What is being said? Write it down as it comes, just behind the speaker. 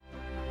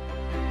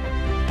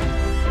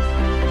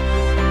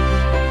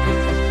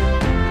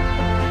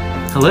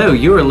Hello,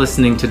 you are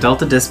listening to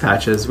Delta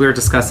Dispatches. We are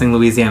discussing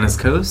Louisiana's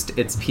coast,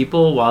 its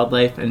people,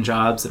 wildlife, and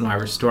jobs, and why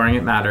restoring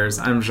it matters.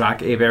 I'm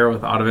Jacques Hebert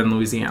with Audubon,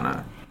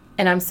 Louisiana.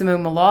 And I'm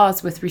Simone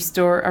Maloz with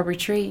Restore a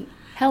Retreat.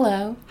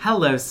 Hello.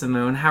 Hello,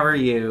 Simone. How are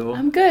you?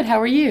 I'm good. How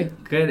are you?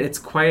 Good. It's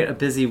quite a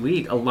busy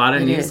week. A lot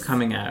of news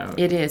coming out.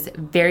 It is.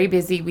 Very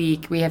busy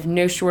week. We have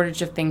no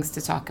shortage of things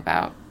to talk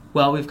about.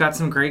 Well, we've got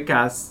some great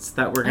guests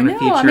that we're going to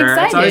feature. I'm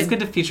excited. It's always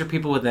good to feature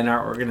people within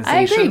our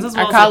organizations as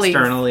well as colleagues.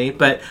 Externally.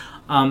 But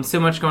so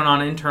much going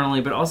on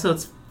internally, but also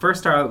let's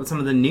first start out with some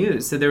of the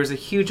news. So there was a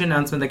huge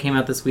announcement that came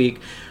out this week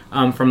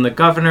from the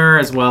governor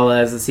as well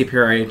as the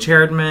CPRA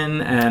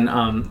chairman and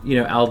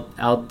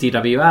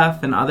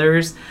LDWF and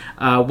others.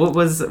 What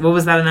was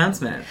that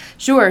announcement?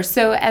 Sure.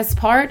 So as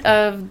part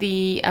of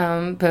the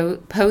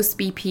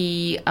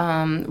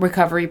post-BP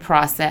recovery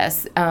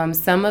process,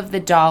 some of the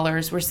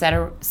dollars were set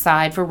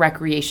aside for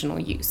recreational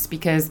use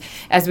because,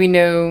 as we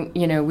know,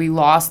 we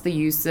lost the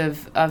use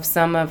of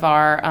some of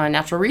our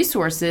natural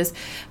resources.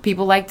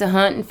 People like to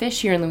hunt and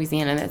fish here in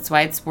Louisiana. That's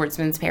why it's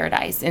Sportsman's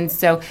Paradise. And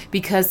so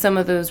because some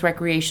of those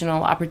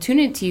recreational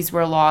opportunities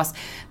were lost,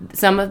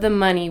 some of the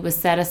money was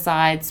set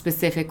aside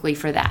specifically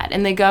for that.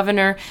 And the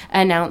governor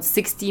announced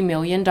 $60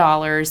 million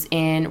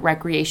in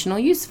recreational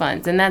use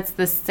funds. And that's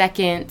the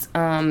second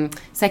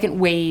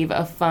wave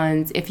of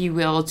funds, if you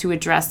will, to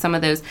address some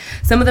of those.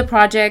 Some of the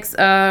projects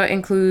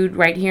include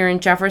right here in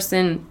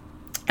Jefferson,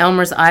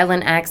 Elmer's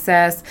Island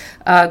access,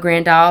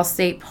 Grand Isle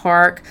State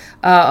Park,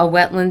 a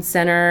wetland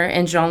center,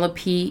 and Jean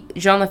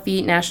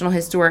Lafitte National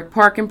Historic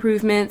Park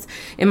improvements.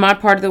 In my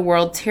part of the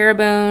world,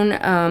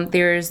 Terrebonne,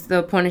 there's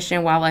the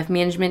Pointe-aux-Chenes Wildlife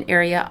Management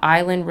Area,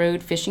 Island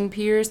Road fishing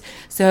piers.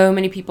 So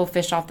many people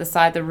fish off the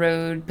side of the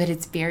road, but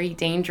it's very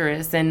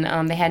dangerous.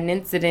 And they had an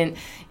incident,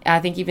 I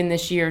think even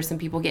this year, some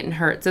people getting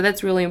hurt. So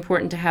that's really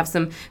important to have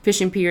some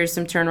fishing piers,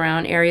 some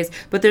turnaround areas.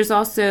 But there's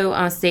also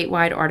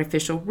statewide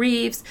artificial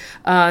reefs.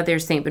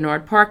 There's St.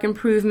 Bernard Park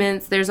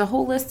improvements. There's a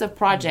whole list of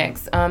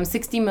projects.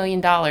 $60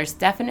 million,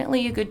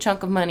 definitely a good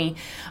chunk of money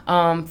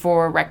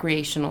for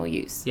recreational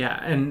use.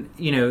 Yeah, and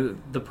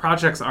the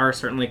projects are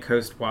certainly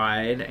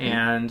coast-wide,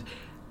 and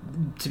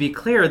to be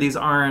clear, these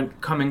aren't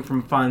coming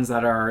from funds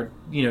that are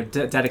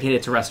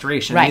dedicated to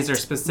restoration. Right. These are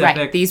specific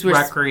Right. These were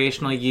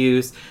recreational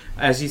use,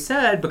 as you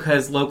said,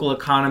 because local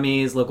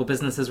economies, local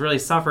businesses really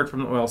suffered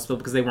from the oil spill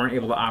because they weren't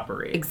able to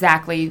operate.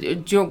 Exactly.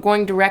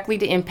 Going directly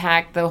to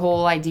impact the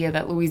whole idea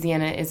that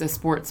Louisiana is a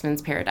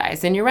sportsman's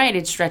paradise. And you're right,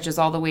 it stretches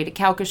all the way to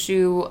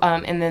Calcasieu,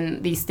 and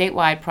then these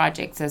statewide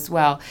projects as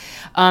well.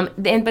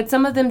 But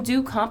some of them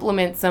do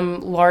complement some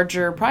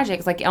larger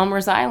projects, like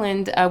Elmer's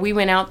Island. We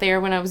went out there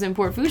when I was in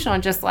Port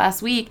Fourchon just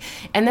last week,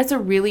 and that's a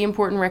really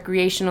important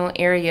recreational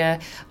area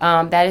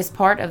that is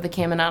part of the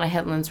Caminata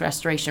Headlands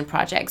Restoration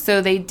Project.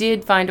 So they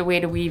did find a way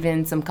to weave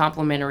in some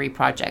complementary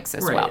projects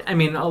as well. I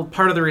mean,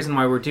 part of the reason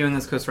why we're doing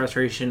this coast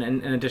restoration,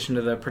 in addition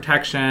to the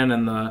protection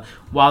and the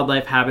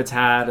wildlife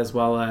habitat, as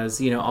well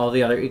as, all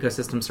the other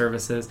ecosystem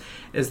services,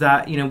 is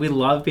that, we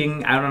love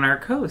being out on our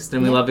coast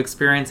and we love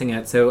experiencing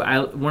it. So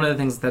one of the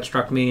things that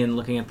struck me in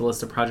looking at the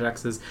list of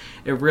projects is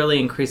it really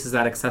increases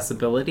that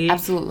accessibility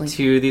Absolutely.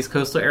 to these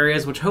coastal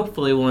areas, which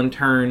hopefully will in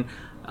turn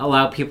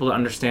allow people to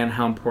understand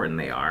how important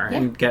they are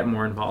and get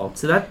more involved.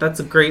 So that's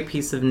a great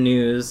piece of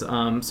news,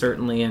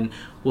 certainly, and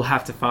we'll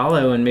have to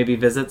follow and maybe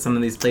visit some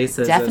of these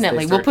places.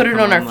 Definitely. We'll put it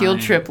on our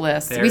field trip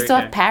list. We still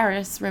have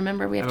Paris.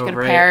 Remember, we have to go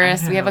to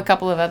Paris. We have a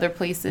couple of other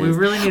places. We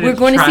really need We're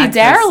going to see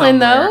Darylyn,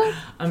 though.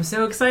 I'm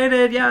so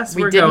excited. Yes,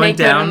 we're going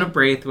down to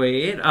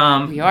Braithwaite.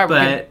 We are.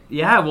 But,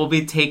 we'll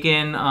be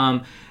taking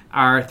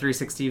our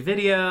 360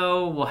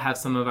 video. We'll have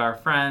some of our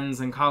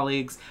friends and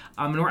colleagues.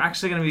 And we're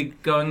actually going to be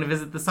going to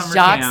visit the summer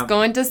camp. Jock's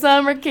going to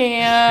summer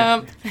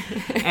camp.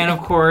 And of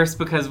course,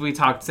 because we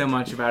talked so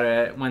much about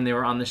it when they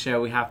were on the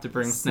show, we have to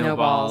bring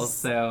snowballs.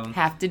 So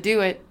have to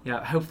do it.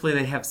 Yeah, hopefully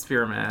they have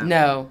spearmint.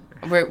 No.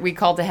 We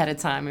called ahead of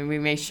time, and we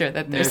made sure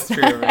that there's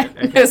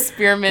spearmint. no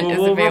spearmint is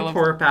available. We'll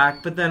report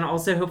back, but then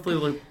also hopefully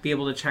we'll be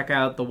able to check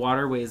out the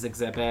Waterways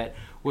exhibit,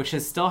 which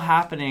is still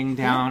happening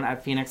down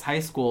at Phoenix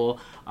High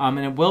School, and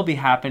it will be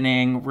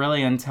happening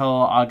really until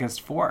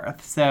August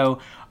 4th. So,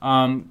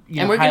 and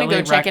we're going to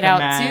go check it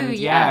out too.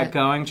 Yeah,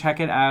 go and check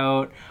it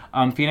out.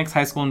 Phoenix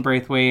High School in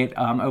Braithwaite,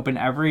 open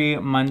every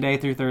Monday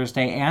through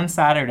Thursday and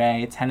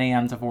Saturday, 10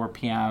 a.m. to 4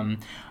 p.m.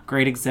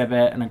 Great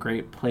exhibit and a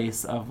great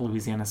place of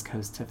Louisiana's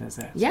coast to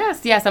visit.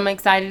 Yes, I'm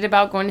excited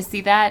about going to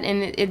see that,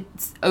 and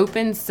it's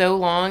open so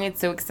long, it's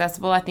so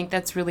accessible. I think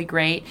that's really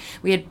great.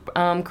 We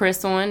had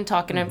Chris on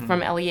talking from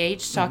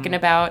LEH, talking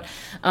about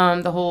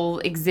the whole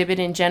exhibit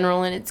in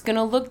general, and it's going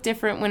to look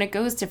different when it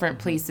goes different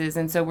places,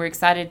 and so we're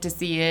excited to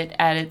see it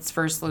at its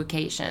first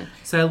location.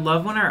 So I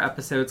love when our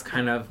episodes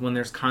when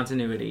there's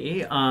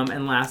continuity,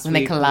 and last when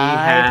week we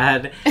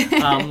had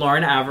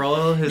Lauren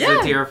Averill, who's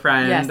a dear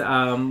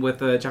friend with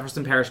the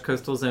Jefferson Parish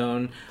Coastal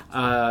Zone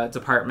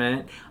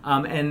Department,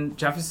 and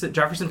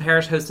Jefferson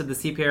Parish hosted the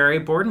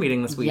CPRA board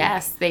meeting this week.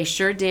 Yes, they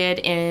sure did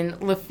in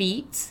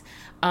Lafitte.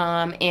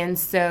 And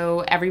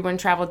so everyone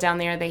traveled down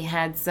there. They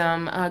had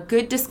some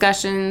good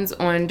discussions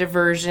on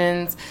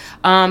diversions.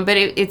 But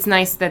it's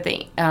nice that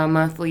the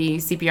monthly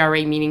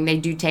CPRA meeting, they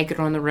do take it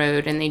on the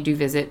road and they do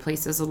visit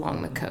places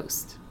along the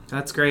coast.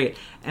 That's great.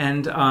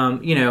 And,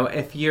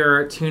 if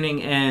you're tuning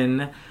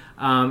in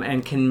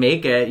and can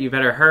make it, you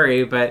better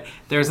hurry. But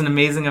there's an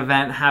amazing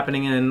event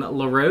happening in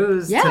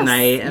Larose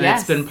tonight. And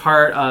it's been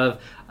part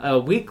of a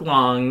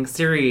week-long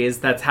series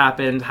that's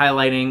happened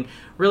highlighting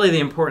really the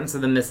importance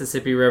of the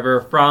Mississippi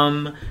River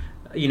from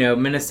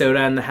Minnesota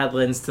and the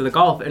headlands to the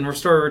Gulf, and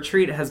Restore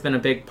Retreat has been a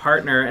big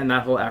partner in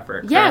that whole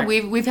effort. Yeah,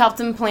 we've helped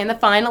them plan the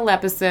final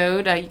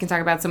episode. You can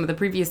talk about some of the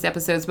previous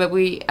episodes, but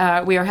we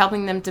are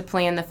helping them to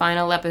plan the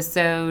final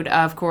episode.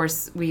 Of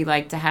course, we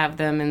like to have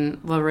them in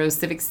Larose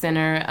Civic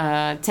Center,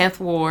 10th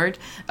Ward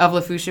of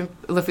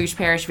Lafourche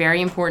Parish.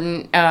 Very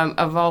important.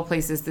 Of all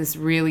places, this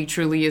really,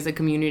 truly is a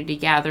community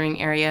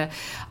gathering area.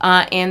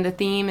 And the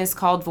theme is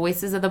called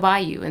Voices of the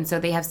Bayou. And so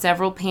they have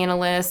several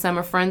panelists. Some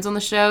are friends on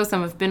the show.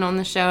 Some have been on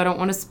the show. I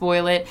don't want to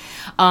spoil it,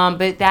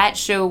 but that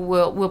show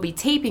will be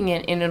taping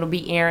it, and it'll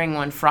be airing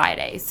on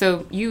Friday.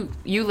 So you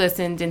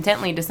listened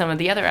intently to some of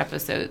the other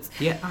episodes.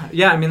 Yeah.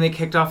 I mean, they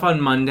kicked off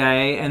on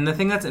Monday, and the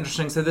thing that's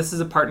interesting, so this is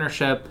a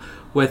partnership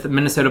with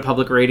Minnesota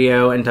Public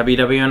Radio and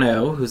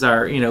WWNO, who's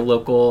our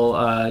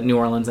local New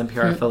Orleans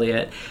NPR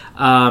affiliate,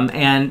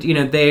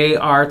 and they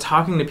are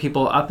talking to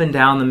people up and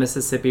down the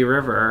Mississippi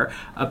River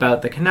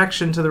about the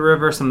connection to the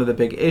river, some of the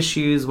big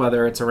issues,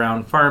 whether it's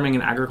around farming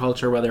and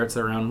agriculture, whether it's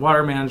around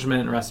water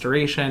management and restoration.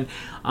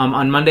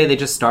 On Monday, they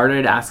just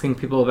started asking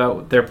people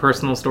about their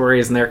personal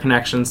stories and their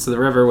connections to the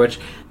river, which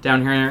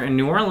down here in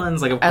New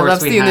Orleans, of course, I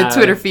love seeing the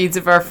Twitter feeds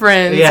of our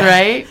friends,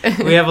 right?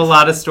 We have a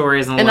lot of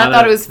stories and I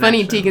thought it was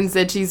funny. Tegan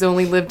said she's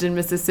only lived in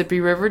Mississippi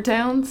River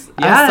towns.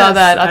 Yes, I saw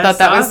that. I thought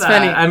that was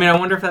funny. I mean, I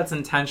wonder if that's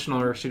intentional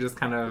or if she just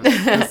kind of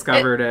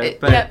discovered it.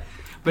 But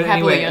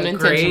anyway, a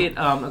great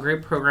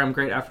program,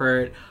 great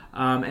effort,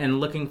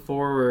 and looking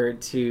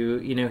forward to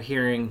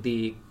hearing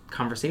the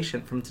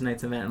conversation from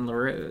tonight's event in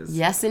Larose.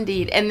 Yes,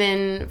 indeed. And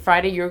then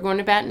Friday, you're going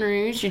to Baton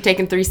Rouge. You're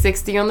taking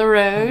 360 on the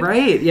road.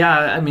 Right. Yeah.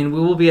 I mean,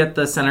 we will be at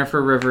the Center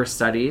for River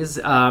Studies,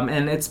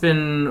 and it's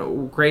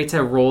been great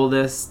to roll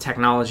this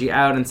technology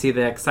out and see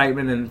the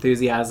excitement and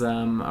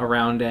enthusiasm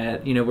around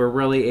it. We're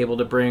really able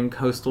to bring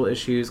coastal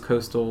issues,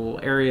 coastal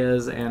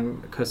areas,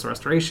 and coastal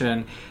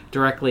restoration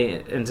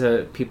directly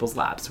into people's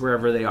laps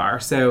wherever they are.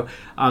 So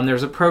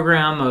there's a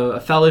program, a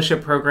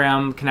fellowship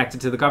program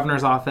connected to the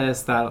governor's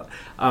office that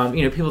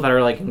people that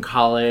are in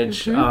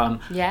college are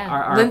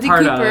Lindsay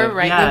part Cooper, of.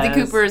 right? Yes.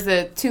 Lindsay Cooper is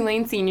a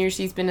Tulane senior.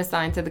 She's been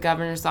assigned to the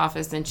governor's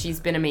office, and she's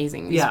been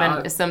amazing. We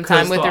spent some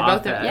time with her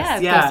both.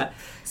 Yeah.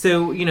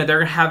 So,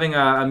 they're having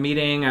a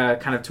meeting, a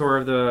kind of tour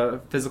of the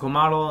physical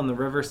model and the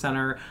River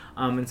Center.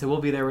 And so we'll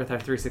be there with our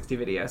 360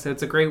 video. So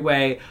it's a great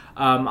way.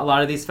 A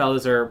lot of these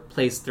fellows are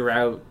placed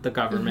throughout the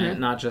government,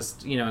 not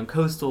just, in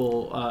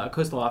coastal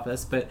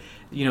office, but,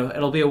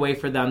 it'll be a way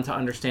for them to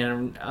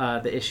understand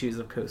the issues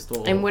of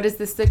coastal. And what does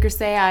the sticker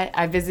say?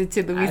 I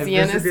visited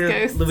Louisiana's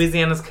coast.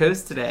 Louisiana's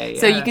coast today.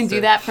 So you can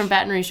do that from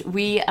Baton Rouge.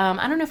 We,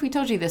 I don't know if we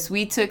told you this,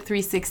 we took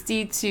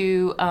 360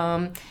 to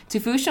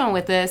Fouchon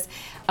with us.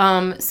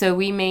 So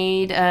we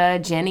made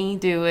Jenny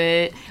do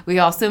it. We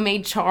also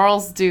made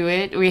Charles do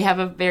it. We have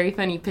a very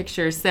funny picture.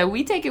 So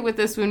we take it with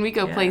us when we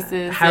go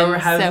places. How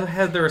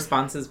have the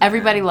responses been?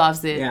 Everybody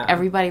loves it. Yeah.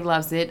 Everybody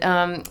loves it.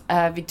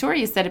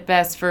 Victoria said it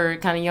best for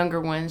kind of younger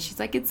ones.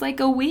 She's like, it's like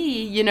a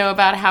Wii,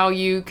 about how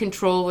you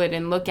control it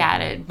and look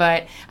at it.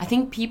 But I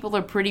think people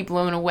are pretty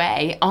blown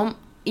away.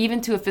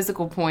 Even to a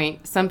physical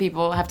point, some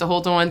people have to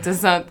hold on to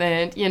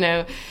something,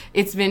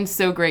 It's been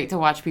so great to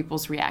watch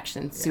people's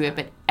reactions to it,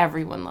 but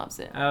everyone loves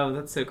it. Oh,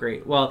 that's so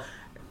great. Well,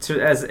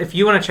 if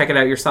you want to check it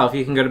out yourself,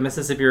 you can go to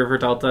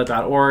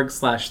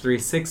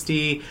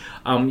MississippiRiverDelta.org/360.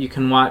 You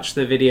can watch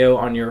the video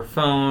on your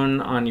phone,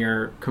 on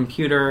your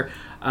computer.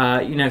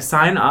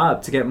 Sign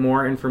up to get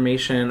more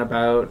information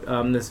about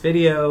this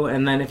video.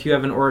 And then if you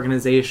have an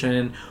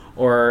organization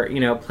or,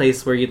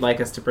 place where you'd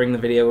like us to bring the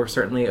video, we're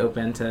certainly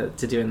open to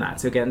doing that.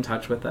 So get in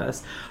touch with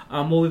us.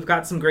 Well, we've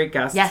got some great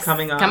guests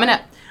coming up.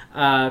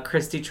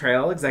 Christy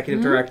Trail,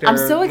 Executive Director. I'm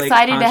so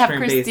excited to have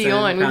Christy Basin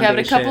on. We've had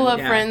a couple of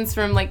yeah. friends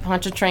from Lake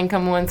Pontchartrain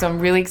come on, so I'm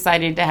really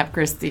excited to have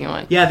Christy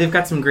on. Yeah, they've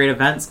got some great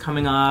events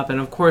coming up, and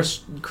of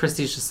course,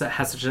 Christy just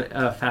has such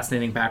a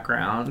fascinating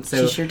background.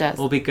 So she sure does.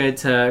 It'll be good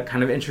to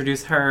kind of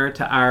introduce her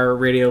to our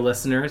radio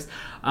listeners.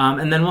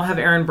 And then we'll have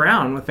Erin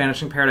Brown with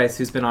Vanishing Paradise,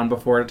 who's been on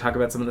before to talk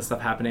about some of the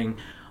stuff happening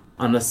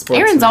on the sports.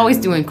 Erin's always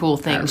doing cool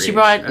things. Outreach. She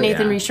brought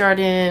Nathan Richard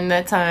in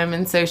that time,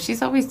 and so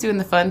she's always doing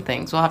the fun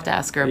things. We'll have to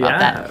ask her about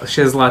that.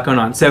 She has a lot going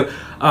on. So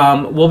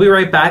we'll be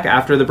right back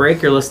after the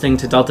break. You're listening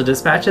to Delta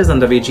Dispatches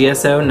on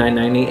WGSO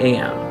 990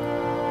 AM.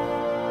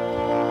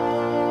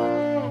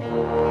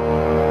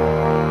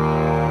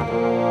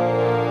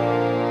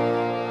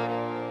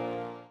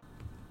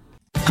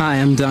 Hi,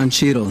 I'm Don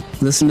Cheadle.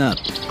 Listen up.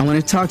 I want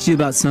to talk to you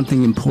about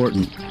something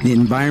important, the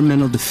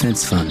Environmental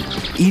Defense Fund.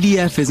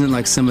 EDF isn't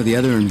like some of the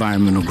other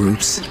environmental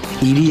groups.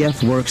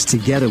 EDF works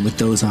together with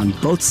those on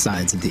both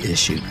sides of the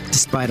issue.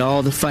 Despite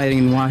all the fighting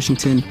in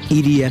Washington,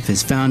 EDF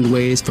has found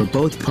ways for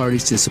both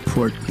parties to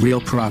support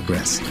real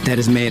progress that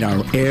has made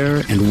our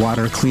air and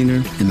water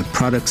cleaner and the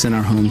products in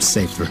our homes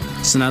safer.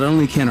 So not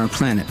only can our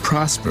planet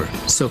prosper,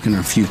 so can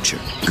our future.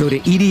 Go to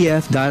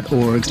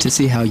edf.org to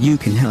see how you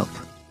can help.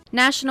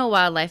 National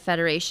Wildlife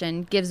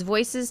Federation gives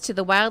voices to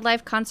the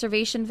wildlife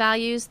conservation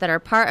values that are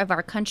part of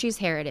our country's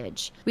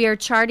heritage. We are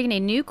charting a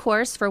new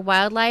course for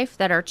wildlife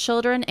that our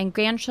children and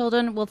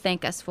grandchildren will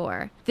thank us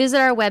for. Visit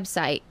our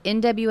website,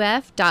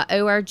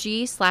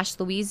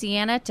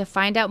 nwf.org/Louisiana, to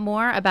find out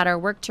more about our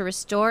work to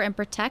restore and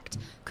protect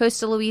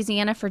coastal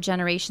Louisiana for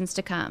generations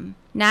to come.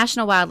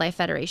 National Wildlife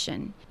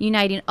Federation,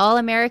 uniting all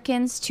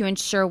Americans to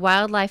ensure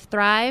wildlife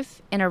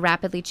thrive in a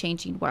rapidly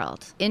changing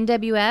world.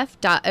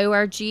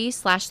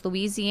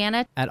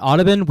 nwf.org/Louisiana. At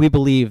Audubon, we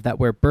believe that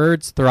where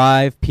birds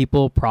thrive,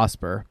 people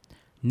prosper.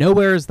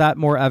 Nowhere is that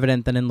more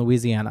evident than in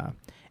Louisiana.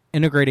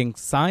 Integrating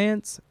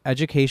science,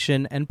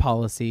 education, and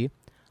policy,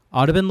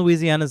 Audubon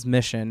Louisiana's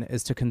mission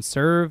is to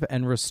conserve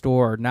and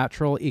restore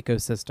natural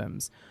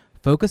ecosystems,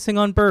 focusing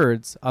on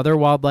birds, other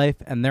wildlife,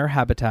 and their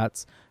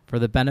habitats for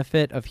the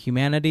benefit of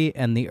humanity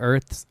and the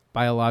Earth's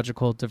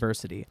biological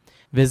diversity.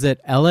 Visit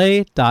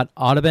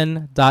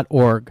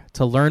la.audubon.org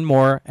to learn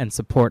more and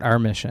support our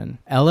mission.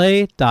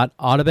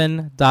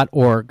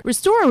 la.audubon.org.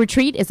 Restore a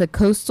Retreat is a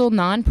coastal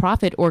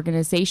nonprofit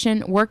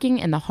organization working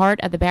in the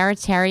heart of the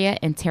Barataria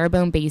and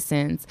Terrebonne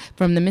basins,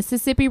 from the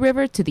Mississippi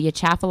River to the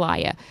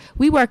Atchafalaya.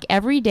 We work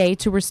every day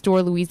to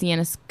restore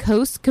Louisiana's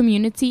coast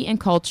community and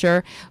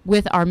culture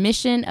with our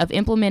mission of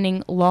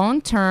implementing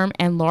long-term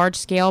and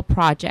large-scale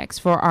projects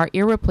for our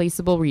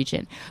irreplaceable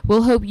region.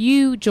 We'll hope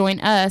you join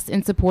us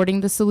in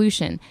supporting the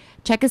solution.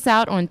 Check us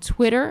out on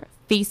Twitter,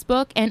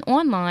 Facebook, and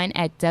online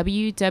at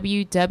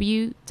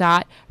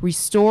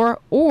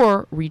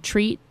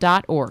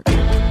www.restoreorretreat.org.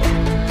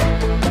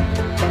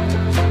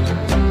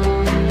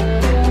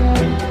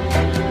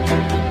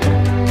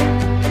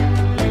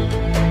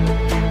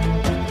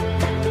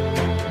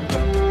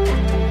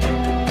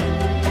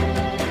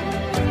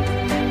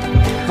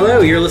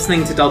 Hello, you're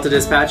listening to Delta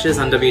Dispatches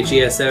on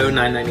WGSO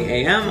 990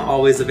 AM,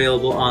 always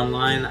available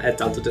online at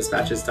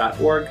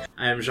deltadispatches.org.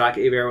 I am Jacques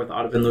Hebert with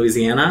Audubon,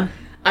 Louisiana.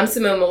 I'm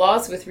Simone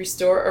Malas with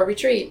Restore or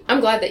Retreat. I'm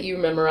glad that you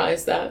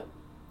memorized that.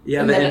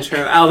 Yeah, the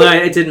intro. Although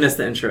I did miss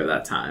the intro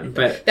that time,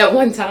 but that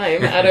one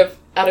time out of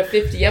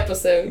 50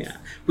 episodes. Yeah,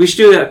 we should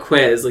do a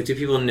quiz. Like, do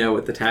people know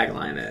what the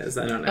tagline is?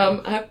 I don't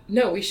know.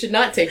 No, we should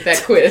not take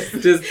that quiz.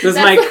 Does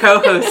my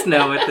co-host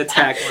know what the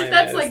tagline is?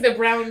 That's like the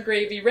brown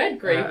gravy, red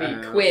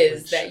gravy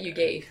quiz that you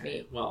gave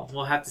me. Well,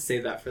 we'll have to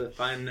save that for the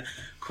fun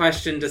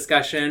question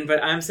discussion.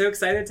 But I'm so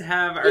excited to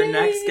have our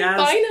next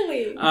guest.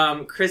 Finally!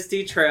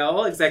 Christy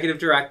Trail, Executive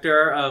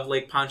Director of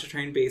Lake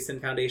Pontchartrain Basin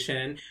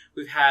Foundation.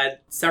 We've had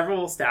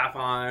several staff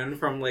on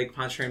from Lake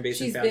Pontchartrain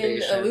Basin Foundation.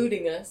 She's been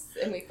eluding us,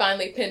 and we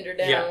finally pinned her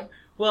down. Yeah.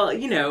 Well,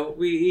 you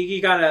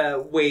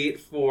gotta wait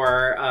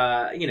for,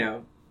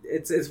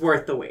 it's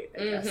worth the wait,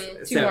 I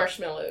guess. Two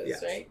marshmallows,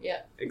 yes. Right?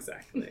 Yeah.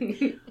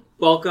 Exactly.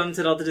 Welcome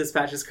to Delta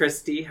Dispatches,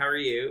 Christy. How are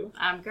you?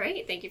 I'm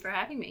great. Thank you for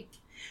having me.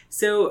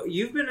 So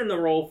you've been in the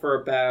role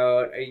for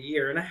about a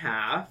year and a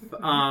half.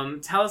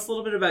 Tell us a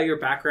little bit about your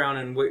background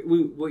and what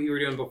you were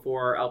doing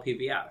before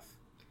LPBF.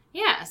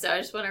 Yeah, so I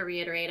just want to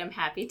reiterate, I'm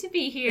happy to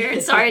be here.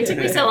 Sorry it took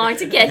me so long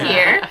to get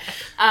here.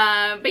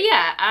 But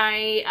yeah,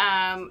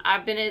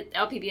 I've been at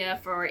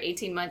LPBF for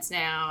 18 months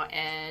now,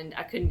 and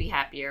I couldn't be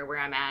happier where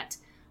I'm at.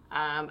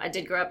 I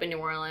did grow up in New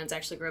Orleans,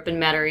 actually grew up in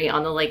Metairie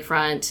on the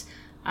lakefront.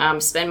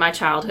 Spent my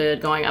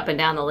childhood going up and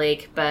down the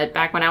lake, but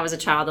back when I was a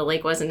child, the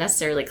lake wasn't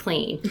necessarily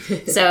clean.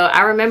 So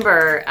I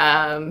remember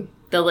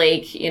the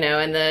lake,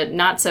 in the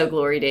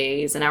not-so-glory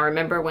days. And I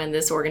remember when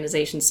this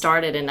organization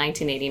started in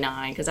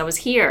 1989, because I was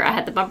here. I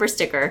had the bumper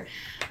sticker.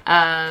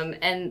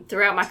 And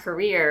throughout my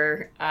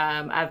career,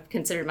 I've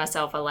considered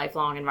myself a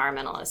lifelong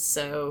environmentalist.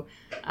 So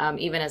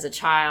even as a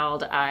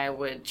child, I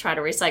would try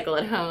to recycle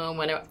at home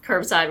when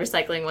curbside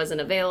recycling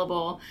wasn't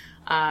available.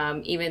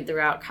 Even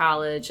throughout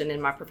college and in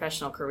my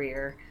professional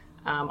career,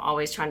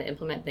 always trying to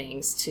implement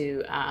things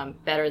to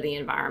better the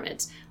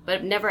environment,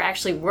 but never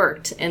actually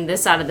worked in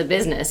this side of the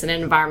business in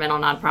an environmental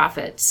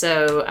nonprofit.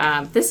 So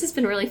this has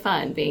been really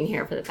fun being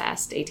here for the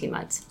past 18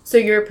 months. So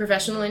you're a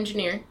professional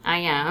engineer? I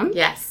am.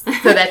 Yes.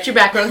 So that's your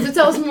background. So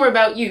tell us more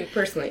about you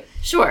personally.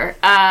 Sure.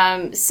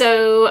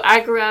 So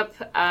I grew up,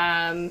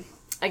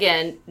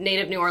 again,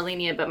 native New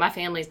Orleanian, but my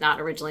family's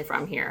not originally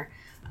from here.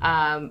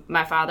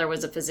 My father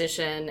was a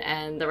physician,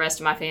 and the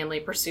rest of my family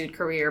pursued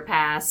career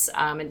paths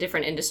in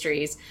different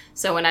industries.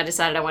 So when I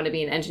decided I wanted to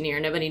be an engineer,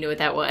 nobody knew what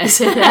that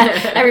was.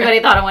 Everybody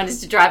thought I wanted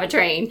to drive a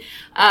train.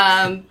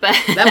 But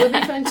that would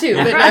be fun too.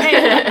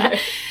 Right?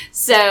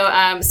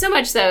 So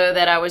much so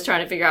that I was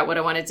trying to figure out what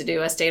I wanted to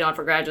do. I stayed on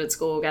for graduate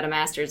school, got a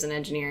master's in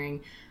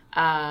engineering,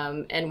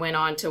 and went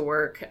on to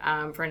work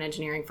for an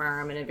engineering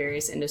firm and in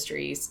various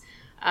industries.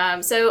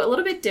 So a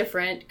little bit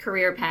different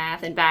career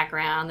path and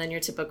background than your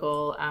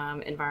typical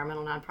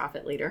environmental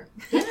nonprofit leader.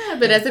 Yeah,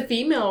 but as a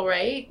female,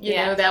 right? You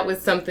Yeah. know, that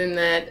was something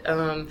that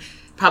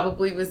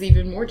probably was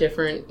even more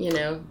different, you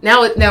know.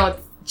 Now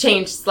it's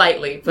changed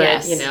slightly, but,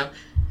 Yes. you know.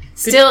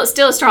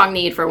 Still a strong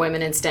need for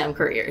women in STEM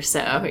careers.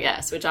 So,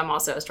 yes, which I'm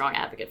also a strong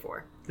advocate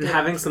for. And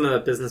having some of the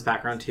business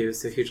background, too, is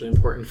so hugely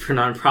important for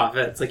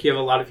nonprofits. Like, you have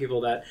a lot of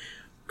people that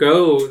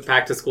go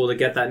back to school to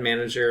get that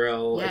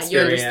managerial experience. You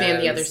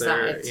understand the other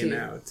side, or, too. You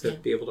know, to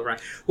be able to run.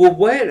 Well,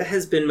 what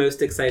has been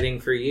most exciting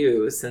for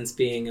you since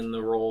being in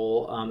the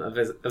role of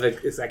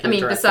executive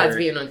director? Besides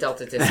being on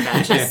Delta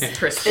Dispatch,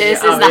 Christy, This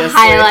is obviously. the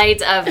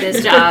highlight of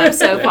this job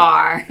so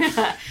far.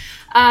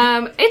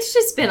 It's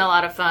just been a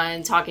lot of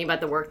fun talking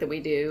about the work that we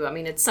do. I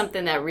mean, it's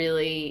something that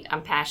really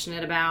I'm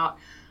passionate about.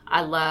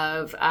 I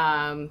love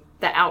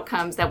the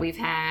outcomes that we've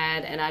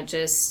had, and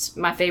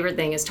my favorite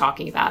thing is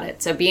talking about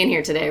it. So being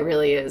here today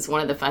really is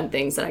one of the fun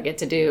things that I get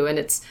to do, and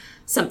it's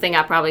something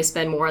I probably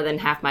spend more than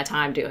half my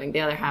time doing.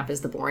 The other half is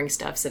the boring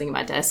stuff, sitting at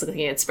my desk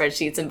looking at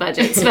spreadsheets and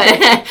budgets.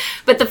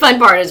 But the fun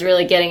part is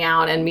really getting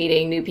out and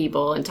meeting new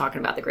people and talking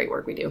about the great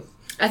work we do.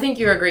 I think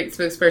you're a great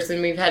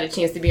spokesperson. We've had a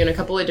chance to be on a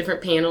couple of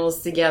different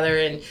panels together,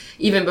 and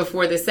even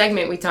before this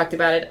segment, we talked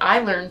about it. I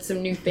learned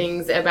some new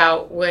things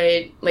about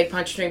what Lake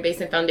Pontchartrain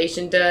Basin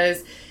Foundation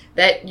does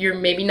that you're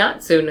maybe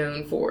not so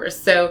known for.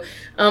 So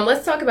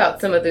let's talk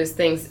about some of those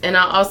things. And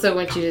I also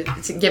want you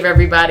to give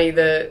everybody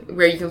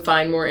where you can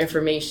find more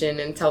information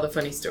and tell the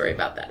funny story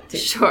about that too.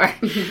 Sure.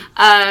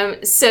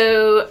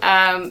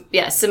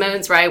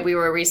 Simone's right. We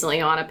were recently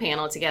on a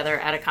panel together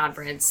at a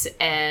conference.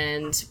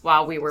 And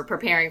while we were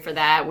preparing for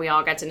that, we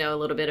all got to know a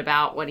little bit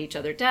about what each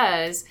other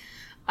does.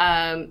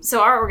 So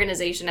our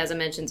organization, as I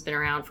mentioned, has been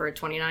around for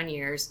 29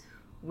 years.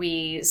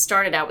 We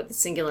started out with the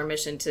singular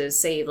mission to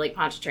save Lake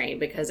Pontchartrain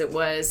because it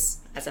was,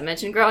 as I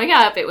mentioned growing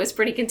up, it was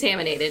pretty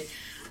contaminated.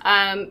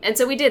 And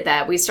so we did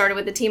that. We started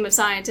with a team of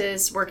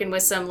scientists working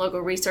with some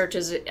local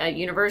researchers at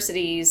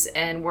universities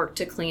and worked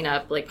to clean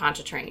up Lake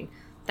Pontchartrain.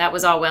 That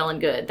was all well and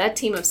good. That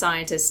team of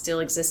scientists still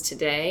exists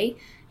today,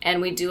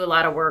 and we do a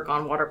lot of work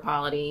on water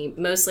quality,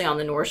 mostly on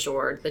the North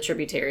Shore, the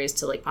tributaries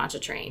to Lake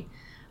Pontchartrain.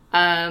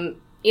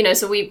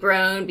 So we've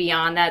grown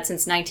beyond that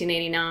since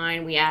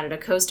 1989. We added a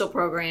coastal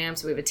program,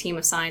 so we have a team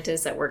of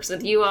scientists that works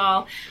with you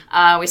all.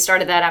 We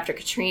started that after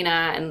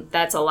Katrina, and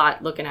that's a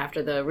lot looking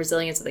after the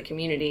resilience of the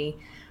community.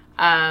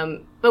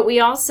 But we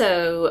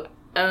also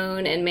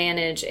own and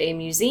manage a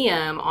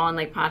museum on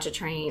Lake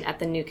Pontchartrain at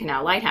the New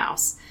Canal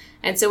Lighthouse.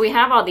 And so we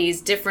have all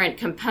these different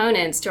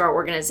components to our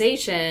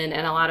organization,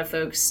 and a lot of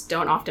folks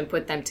don't often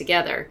put them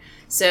together.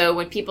 So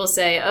when people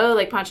say, oh,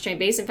 Lake Pontchartrain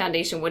Basin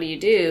Foundation, what do you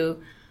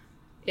do?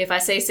 If I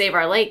say Save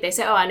Our Lake, they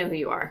say, oh, I know who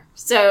you are.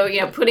 So,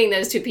 putting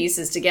those two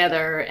pieces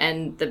together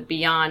and the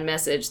beyond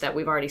message that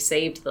we've already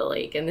saved the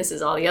lake, and this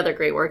is all the other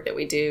great work that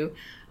we do.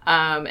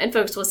 And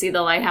folks will see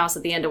the lighthouse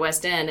at the end of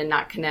West End and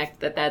not connect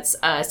that that's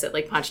us at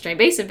Lake Pontchartrain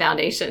Basin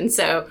Foundation.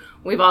 So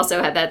we've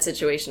also had that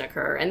situation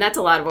occur. And that's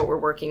a lot of what we're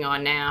working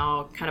on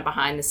now, kind of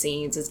behind the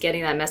scenes, is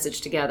getting that message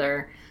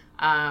together,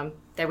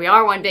 that we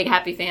are one big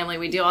happy family.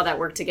 We do all that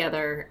work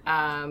together.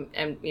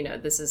 And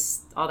this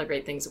is all the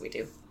great things that we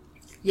do.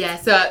 Yeah,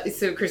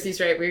 so Christy's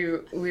right.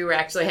 We were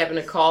actually having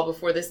a call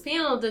before this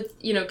panel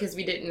because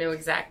we didn't know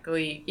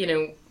exactly,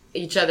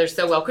 each other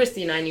so well.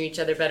 Christy and I knew each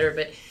other better,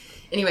 but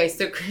anyway,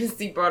 so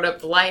Christy brought up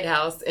the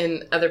lighthouse,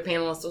 and other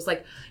panelists was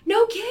like,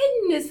 "No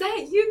kidding, is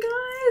that you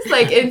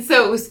guys?" And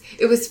so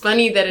it was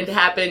funny that it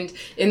happened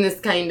in this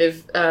kind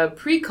of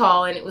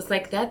pre-call, and it was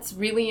like, that's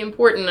really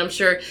important. I'm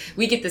sure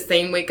we get the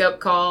same wake-up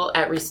call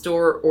at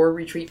Restore or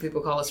Retreat. People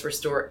call us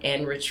Restore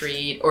and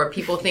Retreat, or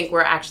people think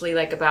we're actually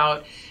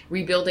about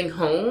rebuilding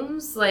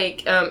homes,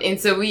 and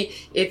so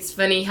it's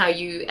funny how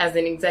you, as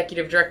an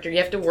executive director, you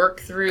have to work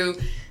through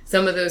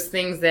some of those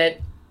things that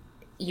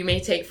you may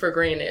take for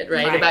granted,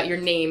 right? About your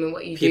name and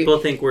what you do. People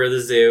think we're the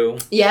zoo.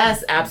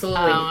 Yes,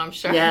 absolutely. Oh, I'm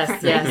sure.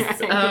 Yes.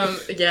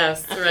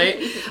 Yes, right?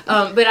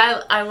 But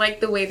I like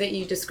the way that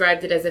you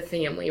described it as a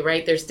family,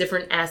 right? There's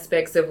different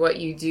aspects of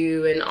what you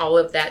do, and all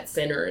of that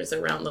centers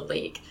around the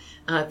lake.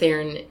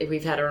 Theron,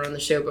 we've had her on the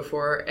show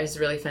before. It's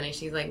really funny.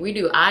 She's like, we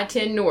do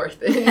I-10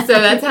 North. And so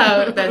that's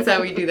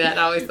how we do that.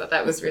 I always thought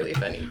that was really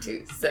funny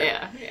too. So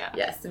yeah.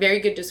 Yes, very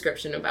good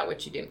description about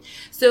what you do.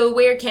 So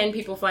where can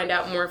people find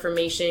out more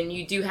information?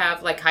 You do have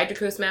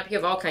Hydrocoast Map. You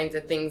have all kinds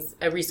of things,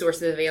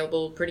 resources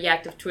available, pretty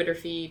active Twitter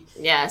feed.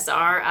 Yes,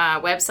 our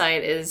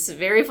website is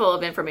very full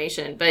of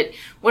information. But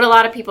what a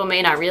lot of people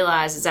may not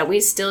realize is that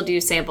we still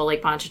do sample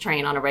Lake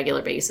Pontchartrain on a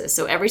regular basis.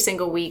 So every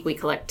single week we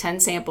collect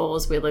 10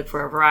 samples. We look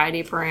for a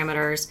variety of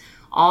parameters.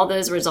 All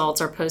those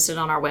results are posted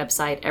on our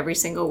website every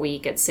single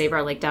week at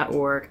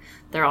saveourlake.org.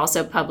 They're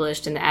also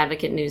published in the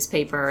Advocate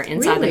newspaper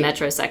inside the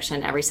Metro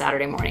section every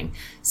Saturday morning.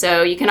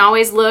 So you can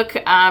always look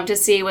to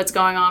see what's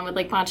going on with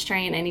Lake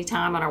Pontchartrain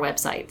anytime on our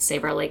website,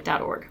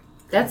 saveourlake.org.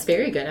 That's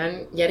very good.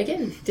 I, yet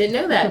again, didn't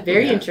know that.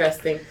 Very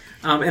interesting.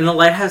 And the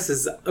lighthouse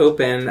is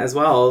open as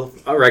well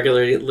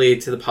regularly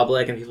to the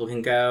public, and people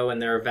can go,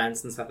 and there are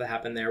events and stuff that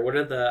happen there. What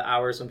are the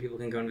hours when people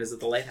can go and visit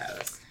the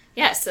lighthouse?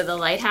 Yes, so the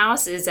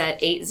Lighthouse is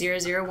at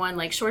 8001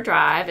 Lakeshore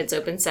Drive. It's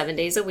open 7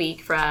 days a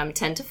week from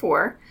 10 to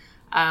 4.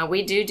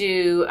 We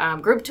do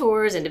group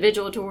tours,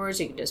 individual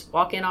tours. You can just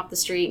walk in off the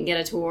street and get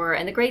a tour.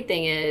 And the great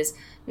thing is,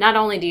 not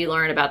only do you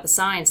learn about the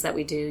science that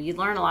we do, you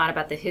learn a lot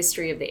about the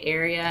history of the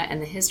area and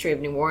the history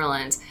of New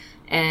Orleans.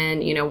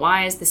 And,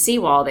 why is the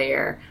seawall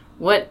there?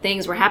 What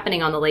things were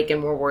happening on the lake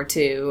in World War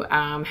II?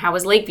 How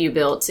was Lakeview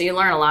built? So you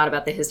learn a lot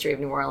about the history of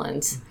New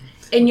Orleans.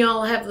 And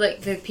y'all have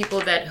like the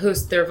people that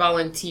host their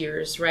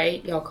volunteers,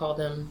 right? Y'all call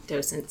them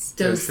docents.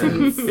 Yes.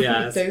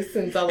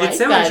 Docents. I like it's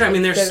so that. much. I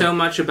mean, there's so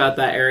much about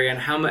that area, and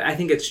how much I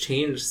think it's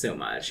changed so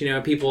much.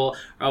 People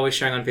are always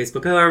sharing on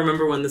Facebook, "Oh, I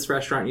remember when this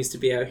restaurant used to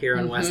be out here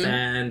on West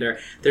End," or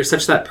there's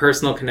such that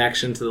personal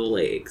connection to the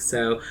lake.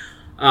 So.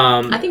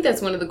 I think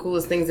that's one of the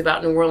coolest things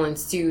about New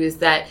Orleans too, is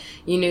that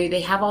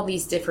they have all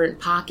these different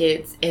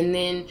pockets, and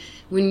then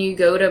when you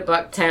go to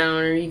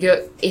Bucktown or you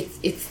go,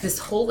 it's this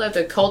whole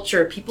other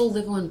culture. People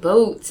live on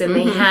boats, and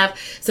they have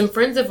some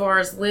friends of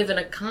ours live in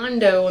a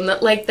condo, and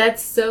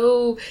that's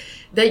so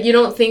that you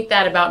don't think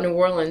that about New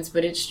Orleans,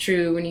 but it's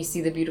true when you see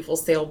the beautiful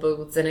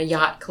sailboats and a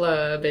yacht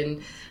club,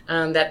 and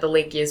that the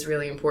lake is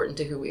really important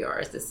to who we are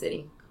as a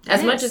city.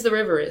 As much as the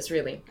river is,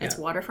 really. It's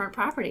waterfront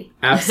property.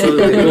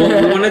 Absolutely.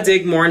 We want to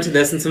dig more into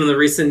this and some of the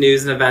recent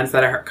news and events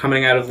that are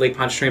coming out of Lake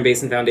Pontchartrain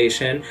Basin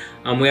Foundation.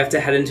 We have to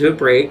head into a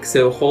break,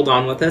 so hold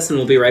on with us, and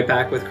we'll be right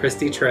back with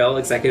Christy Trail,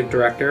 Executive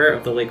Director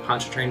of the Lake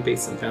Pontchartrain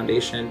Basin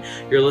Foundation.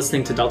 You're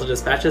listening to Delta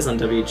Dispatches on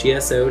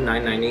WGSO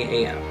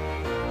 990 AM.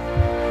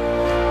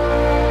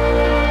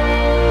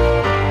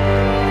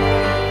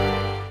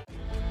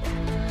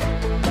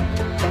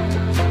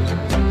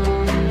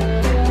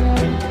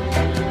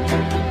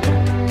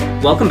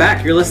 Welcome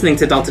back. You're listening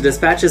to Delta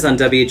Dispatches on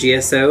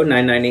WGSO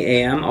 990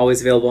 AM,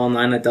 always available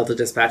online at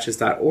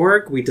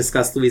deltadispatches.org. We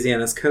discuss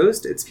Louisiana's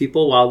coast, its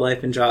people,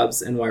 wildlife, and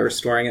jobs, and why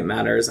restoring it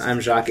matters. I'm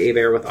Jacques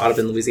Hebert with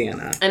Audubon,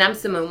 Louisiana. And I'm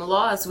Simone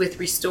Maloz with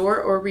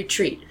Restore or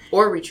Retreat.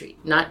 Or Retreat,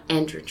 not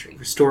and Retreat.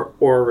 Restore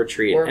or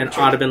Retreat. Or and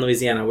retreat. Audubon,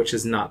 Louisiana, which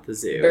is not the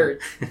zoo.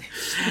 Bird.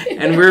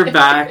 And we're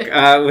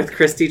back with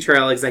Christy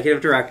Trail,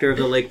 Executive Director of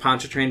the Lake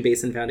Pontchartrain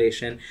Basin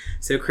Foundation.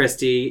 So,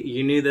 Christy,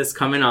 you knew this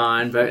coming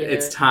on, but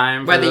it's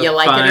time for whether the you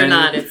like fun it or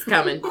not, it's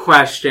coming.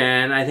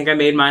 Question. I think I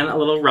made mine a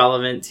little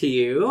relevant to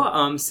you.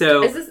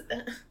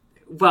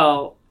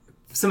 Well,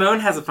 Simone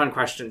has a fun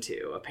question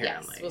too,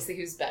 apparently. Yes, we'll see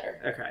who's better.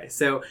 Okay,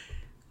 so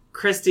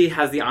Christy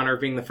has the honor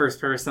of being the first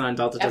person on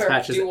Delta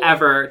Dispatches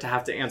ever to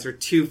have to answer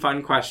two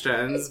fun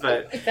questions,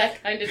 but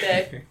that kind of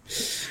day.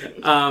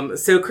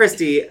 So,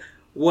 Christy,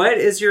 what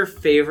is your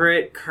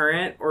favorite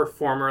current or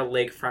former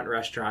lakefront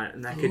restaurant?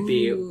 And that could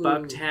be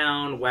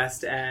Bucktown,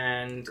 West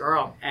End,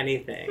 girl,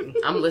 anything.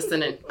 I'm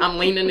listening. I'm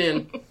leaning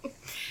in.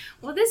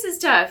 Well, this is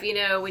tough.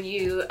 When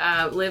you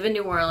live in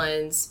New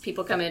Orleans,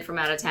 people come in from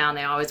out of town.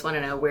 They always want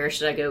to know, where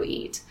should I go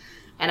eat?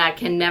 And I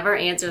can never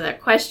answer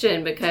that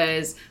question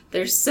because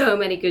there's so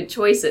many good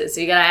choices.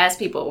 So you got to ask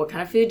people, what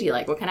kind of food do you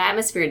like? What kind of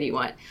atmosphere do you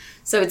want?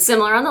 So it's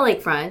similar on the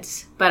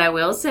lakefront, but I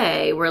will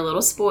say we're a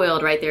little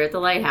spoiled right there at the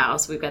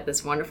Lighthouse. We've got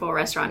this wonderful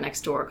restaurant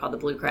next door called the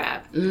Blue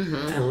Crab. Mm-hmm.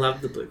 I love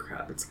the Blue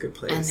Crab. It's a good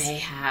place. And they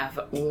have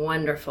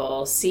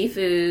wonderful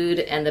seafood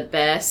and the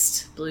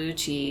best blue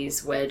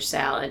cheese wedge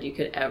salad you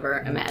could ever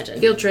imagine.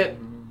 Field trip.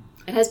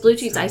 It has blue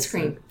cheese ice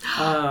cream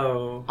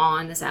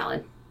on the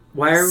salad.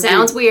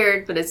 Sounds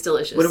weird, but it's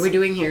delicious. What are we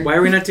doing here? Why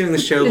are we not doing the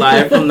show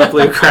live from the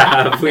Blue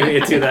Crab? We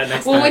need to do that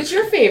next time. Well, what's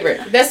your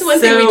favorite? That's the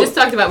one thing we just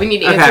talked about. We need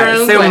to answer our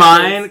own questions.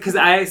 Mine, because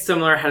I had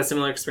a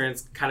similar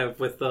experience kind of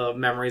with the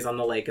memories on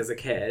the lake as a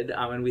kid,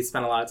 and we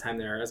spent a lot of time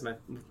there with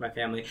my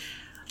family.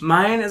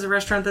 Mine is a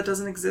restaurant that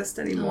doesn't exist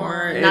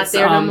anymore. Not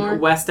there no more?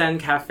 West End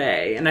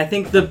Cafe. And I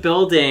think the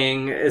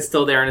building is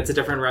still there, and it's a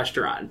different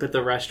restaurant, but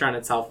the restaurant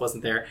itself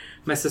wasn't there.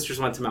 My sisters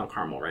went to Mount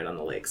Carmel right on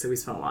the lake, so we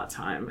spent a lot of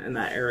time in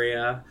that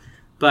area.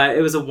 But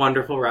it was a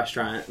wonderful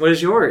restaurant. What is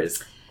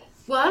yours?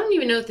 Well, I don't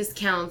even know if this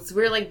counts.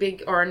 We're like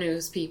big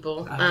Arno's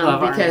people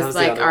Arno's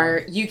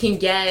because you can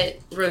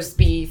get roast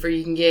beef or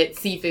you can get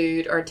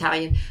seafood or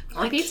Italian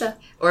or pizza.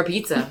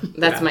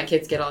 That's what my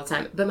kids get all the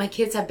time. But my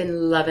kids have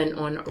been loving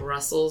on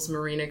Russell's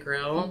Marina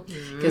Grill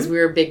because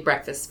we're big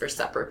breakfast for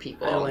supper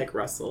people. I like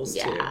Russell's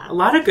too. A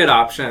lot of good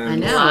options. I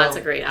know. Lots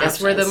of great options.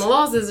 That's where the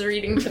Malazes are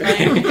eating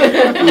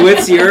tonight.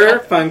 What's your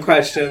fun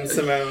question,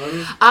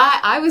 Simone?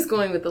 I was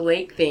going with the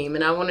lake theme,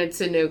 and I wanted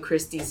to know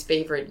Christy's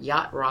favorite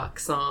yacht rock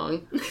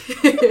song.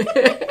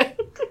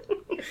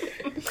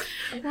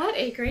 What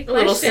a great question.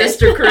 Little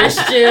Sister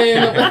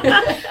Christian.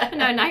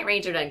 No, Night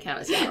Ranger doesn't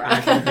count as yacht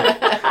rock.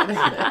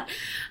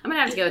 I'm going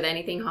to have to go with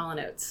anything Hall &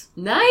 Oates.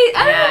 Nice.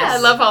 Yes. I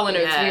love Hall & Oates.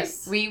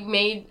 Yes. We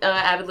made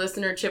avid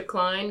listener Chip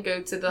Klein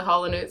go to the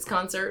Hall & Oates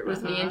concert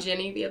with me and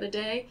Jenny the other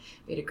day.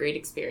 We had a great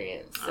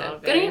experience. So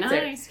good answer.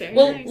 Nice. Very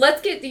nice.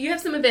 Let's get. You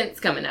have some events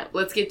coming up.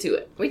 Let's get to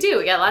it. We do.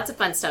 We got lots of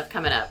fun stuff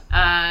coming up.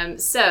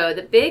 So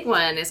the big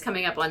one is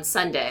coming up on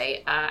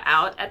Sunday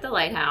out at the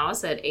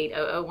Lighthouse at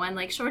 8001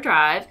 Lakeshore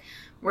Drive.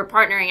 We're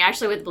partnering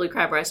actually with the Blue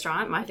Crab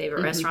Restaurant, my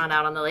favorite restaurant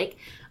out on the lake,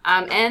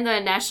 and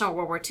the National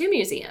World War II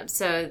Museum.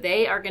 So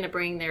they are going to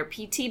bring their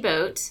PT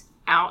boat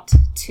out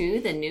to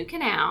the new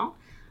canal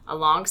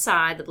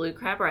alongside the Blue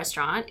Crab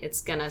Restaurant.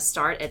 It's going to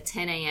start at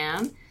 10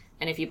 a.m.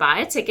 And if you buy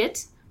a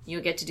ticket,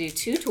 you'll get to do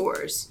 2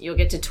 tours. You'll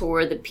get to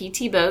tour the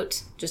PT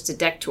boat, just a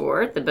deck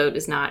tour. The boat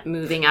is not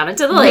moving out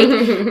into the lake.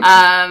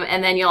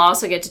 And then you'll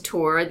also get to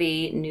tour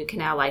the New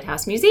Canal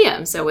Lighthouse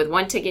Museum. So with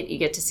 1 ticket, you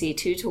get to see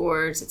 2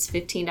 tours. It's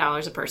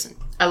 $15 a person.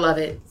 I love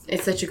it.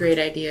 It's such a great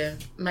idea.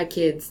 My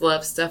kids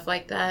love stuff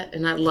like that,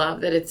 and I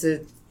love that it's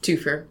a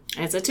twofer.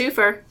 It's a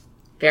twofer.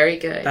 Very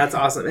good. That's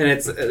awesome. And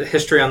it's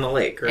history on the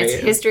lake, right? It's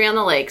history on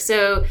the lake.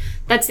 So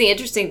that's the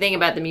interesting thing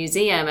about the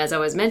museum, as I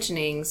was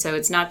mentioning. So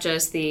it's not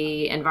just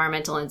the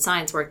environmental and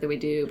science work that we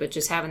do, but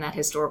just having that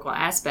historical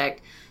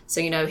aspect.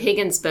 So,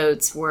 Higgins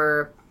boats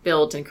were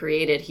built and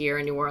created here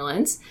in New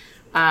Orleans.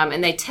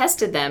 And they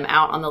tested them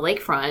out on the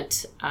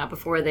lakefront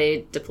before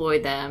they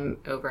deployed them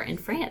over in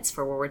France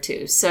for World War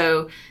II.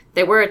 So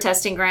they were a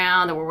testing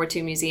ground. The World War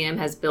II Museum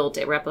has built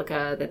a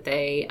replica that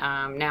they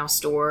now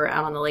store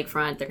out on the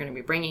lakefront. They're going to be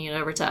bringing it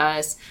over to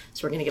us.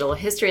 So we're going to get a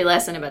little history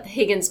lesson about the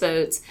Higgins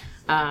boats,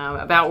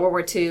 about World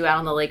War II out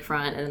on the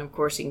lakefront. And then, of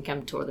course, you can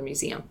come tour the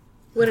museum.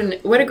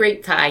 What a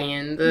great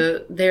tie-in.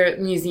 Their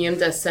museum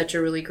does such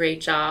a really great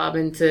job,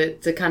 and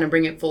to kind of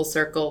bring it full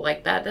circle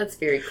like that's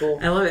very cool.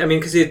 I love it. I mean,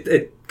 because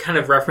it kind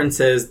of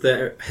references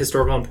the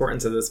historical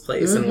importance of this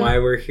place and why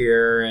we're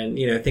here. And,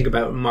 think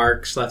about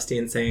Mark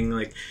Schlefstein saying,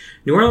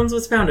 New Orleans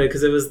was founded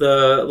because it was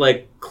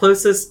the,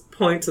 closest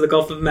point to the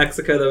Gulf of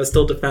Mexico that was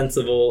still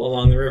defensible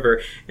along the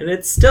river. And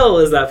it still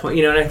is that point,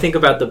 and I think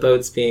about the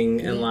boats being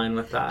in line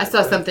with that. I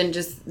saw something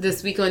just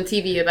this week on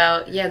TV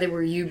about, there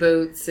were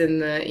U-boats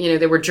and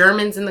there were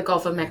Germans in the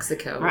Gulf of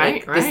Mexico.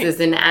 Right. This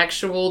is an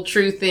actual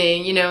true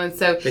thing, and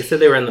so. They said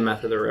they were in the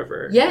mouth of the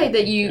river. Yeah,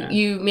 that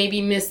you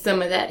maybe missed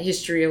some of that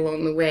history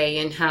along the way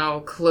and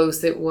how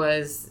close it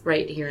was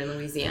right here in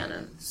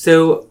Louisiana.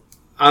 So,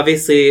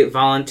 obviously,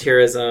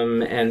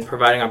 volunteerism and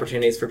providing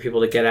opportunities for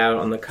people to get out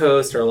on the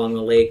coast or along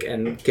the lake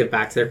and give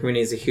back to their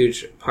community is a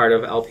huge part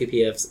of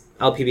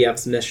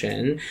LPBF's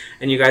mission.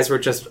 And you guys were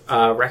just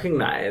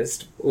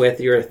recognized with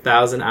your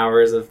 1,000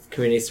 hours of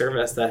community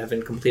service that have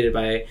been completed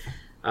by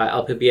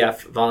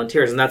LPBF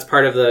volunteers. And that's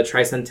part of the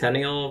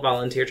Tricentennial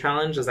Volunteer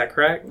Challenge. Is that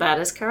correct? That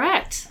is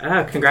correct.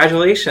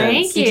 Congratulations.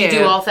 Thank you. Did you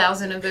do all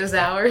 1,000 of those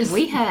hours?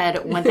 We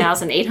had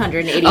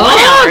 1,881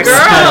 hours.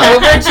 girl,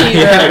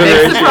 overachiever.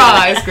 Big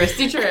surprise.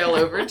 Christy Trail,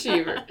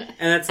 overachiever.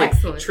 And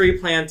that's tree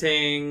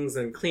plantings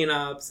and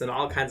cleanups and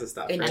all kinds of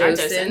stuff. And right?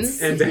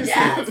 docents. And docents.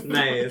 Yes.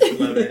 Nice.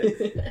 Love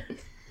it.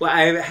 Well,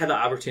 I had the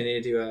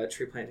opportunity to do a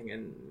tree planting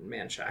in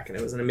Manchac, and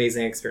it was an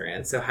amazing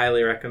experience. So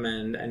highly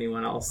recommend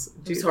anyone else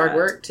do It's that. hard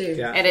work, too.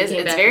 Yeah. It is.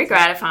 It's very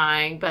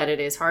gratifying, but it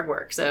is hard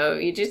work. So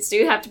you just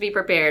do have to be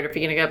prepared. If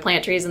you're going to go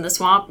plant trees in the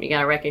swamp, you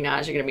got to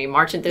recognize you're going to be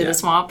marching through the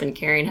swamp and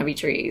carrying heavy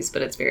trees,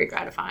 but it's very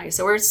gratifying.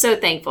 So we're so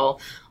thankful.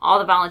 All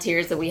the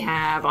volunteers that we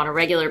have on a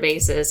regular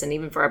basis, and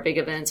even for our big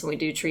events when we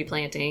do tree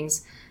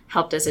plantings,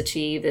 helped us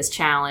achieve this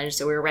challenge.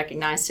 So we were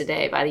recognized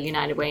today by the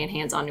United Way and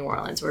Hands on New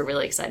Orleans. We're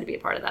really excited to be a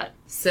part of that.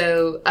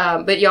 So,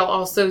 but y'all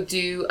also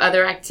do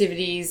other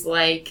activities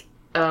like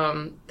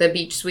the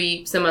beach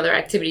sweep, some other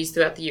activities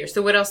throughout the year.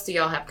 So what else do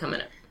y'all have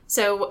coming up?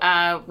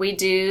 So we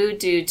do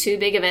 2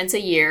 big events a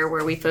year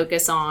where we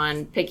focus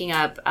on picking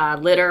up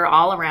litter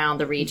all around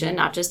the region,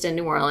 not just in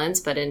New Orleans,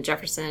 but in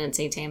Jefferson and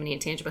St. Tammany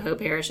and Tangipahoa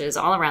parishes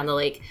all around the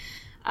lake.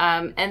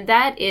 And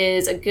that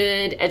is a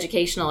good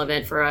educational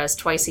event for us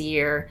twice a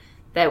year,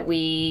 that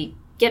we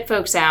get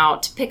folks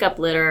out to pick up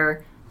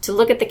litter, to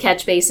look at the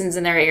catch basins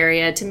in their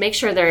area, to make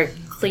sure they're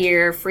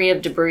clear, free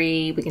of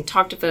debris. We can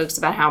talk to folks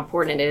about how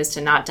important it is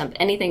to not dump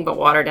anything but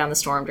water down the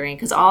storm drain,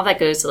 because all that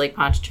goes to Lake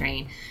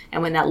Pontchartrain.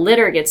 And when that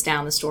litter gets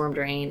down the storm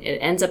drain, it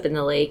ends up in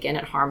the lake and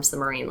it harms the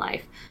marine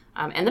life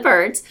and the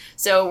birds.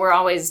 So we're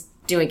always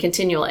doing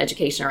continual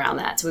education around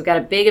that. So we've got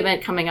a big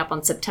event coming up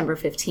on September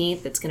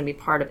 15th. It's going to be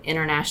part of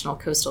International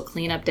Coastal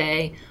Cleanup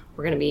Day.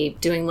 We're going to be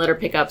doing litter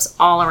pickups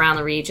all around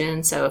the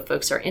region. So if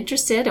folks are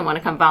interested and want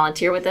to come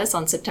volunteer with us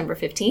on September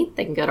 15th,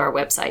 they can go to our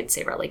website,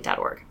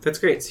 saveourlake.org. That's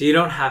great. So you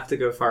don't have to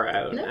go far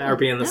out or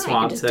be in the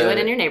swamp. You can just do it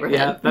in your neighborhood.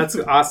 Yeah, that's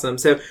awesome.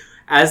 So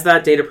as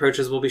that date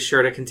approaches, we'll be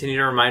sure to continue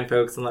to remind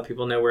folks and let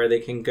people know where they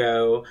can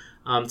go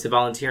to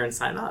volunteer and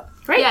sign up.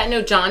 Great. Yeah, I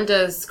know John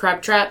does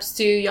crab traps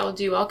too. Y'all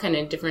do all kind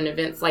of different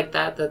events like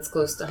that that's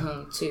close to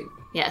home too.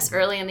 Yes,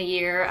 early in the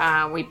year,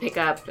 we pick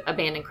up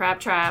abandoned crab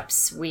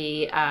traps.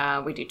 We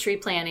do tree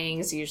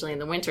plantings, usually in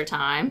the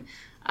wintertime.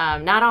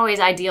 Not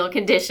always ideal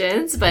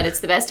conditions, but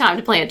it's the best time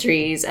to plant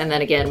trees. And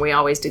then again, we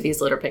always do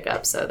these litter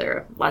pickups, so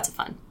they're lots of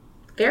fun.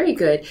 Very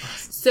good.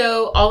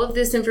 So all of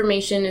this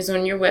information is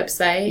on your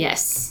website?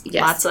 Yes.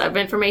 Lots of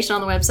information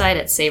on the website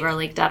at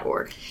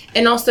saveourlake.org.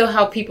 And also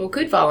how people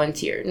could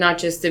volunteer, not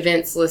just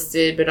events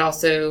listed, but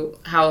also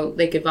how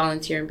they could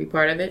volunteer and be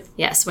part of it?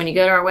 Yes. When you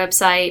go to our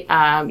website,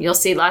 you'll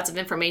see lots of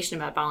information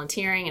about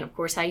volunteering and, of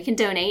course, how you can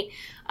donate.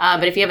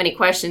 But if you have any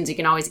questions, you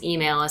can always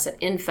email us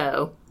at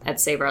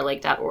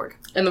info@saveourlake.org.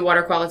 And the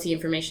water quality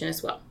information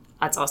as well.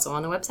 That's also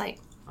on the website.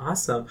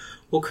 Awesome.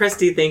 Well,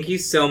 Christy, thank you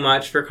so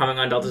much for coming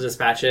on Delta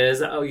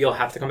Dispatches. Oh, you'll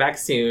have to come back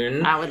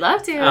soon. I would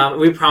love to.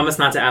 We promise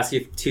not to ask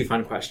you 2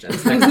 fun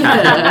questions next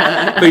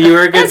time. But you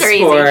were a good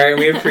sport, and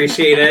we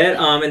appreciate it.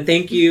 And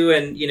thank you,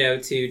 and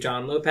to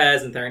John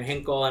Lopez and Theron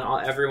Hinkle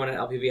and everyone at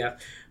LPBF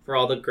for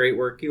all the great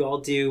work you all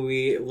do.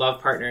 We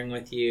love partnering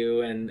with you,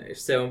 and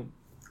so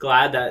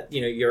glad that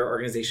your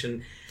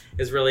organization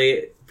is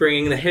really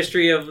bringing the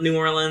history of New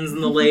Orleans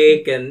and the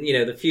lake and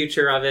the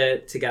future of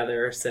it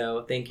together.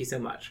 So thank you so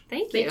much.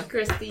 Thank you,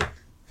 Christy.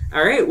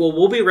 All right, well,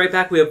 we'll be right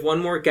back. We have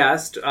one more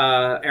guest.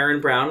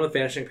 Aaron Brown with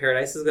Vanishing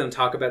Paradise is going to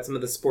talk about some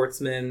of the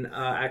sportsman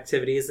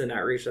activities and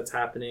outreach that's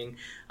happening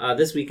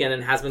this weekend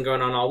and has been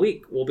going on all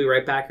week. We'll be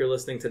right back. You're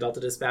listening to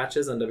Delta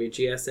Dispatches on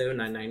WGSO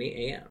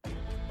 990 AM.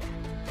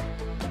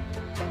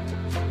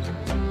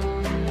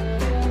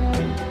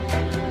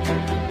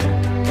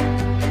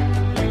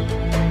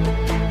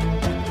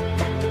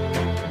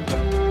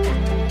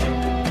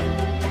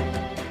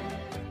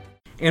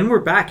 And we're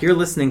back. You're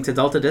listening to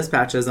Delta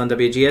Dispatches on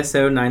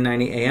WGSO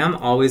 990 AM,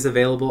 always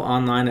available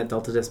online at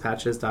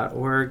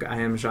deltadispatches.org. I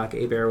am Jacques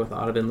Hebert with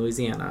Audubon,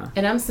 Louisiana.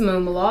 And I'm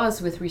Simone Malaz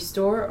with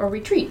Restore or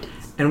Retreat.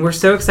 And we're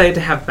so excited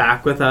to have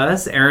back with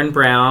us Aaron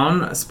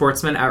Brown, a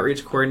sportsman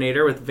outreach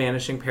coordinator with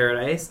Vanishing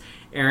Paradise.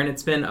 Aaron,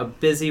 it's been a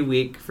busy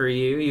week for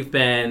you. You've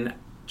been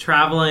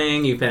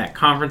traveling, you've been at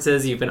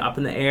conferences, you've been up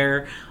in the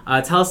air.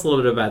 Tell us a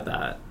little bit about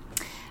that.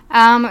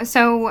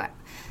 So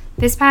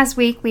this past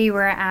week we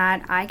were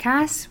at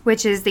ICAS,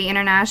 which is the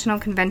International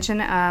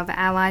Convention of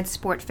Allied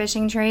Sport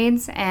Fishing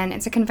Trades, and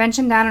it's a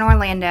convention down in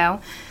Orlando.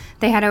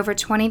 They had over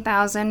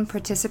 20,000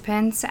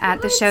 participants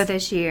at the show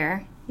this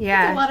year.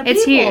 Yeah, that's a lot of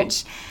it's people.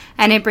 huge.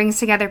 And it brings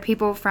together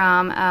people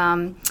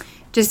from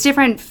just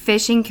different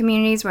fishing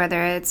communities,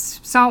 whether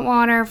it's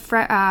saltwater,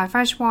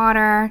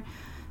 freshwater,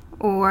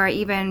 or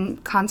even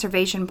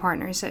conservation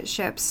partners at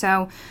ships.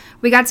 So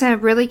we got to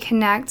really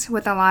connect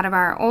with a lot of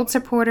our old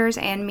supporters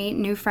and meet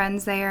new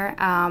friends there.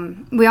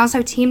 We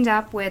also teamed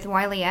up with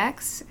Wiley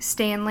X,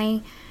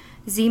 Stanley,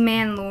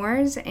 Z-Man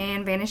Lures,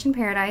 and Vanishing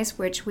Paradise,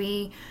 which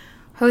we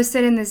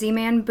hosted in the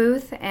Z-Man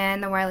booth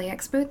and the Wiley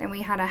X booth, and we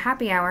had a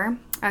happy hour,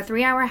 a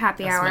 3-hour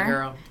happy hour. That's my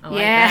girl. I like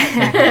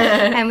Yeah.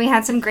 that. And we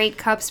had some great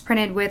cups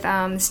printed with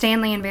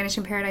Stanley and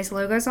Vanishing Paradise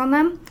logos on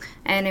them,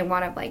 and it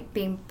wound up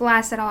being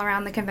blasted all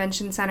around the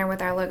convention center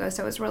with our logo,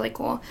 so it was really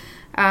cool.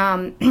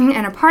 And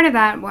a part of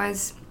that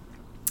was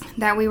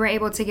that we were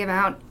able to give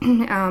out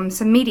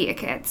some media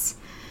kits.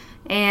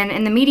 And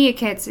in the media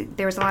kits,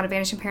 there was a lot of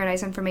Vanishing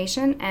Paradise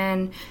information,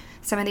 and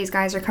some of these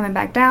guys are coming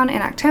back down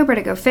in October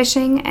to go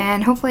fishing,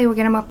 and hopefully we'll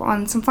get them up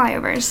on some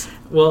flyovers.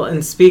 Well,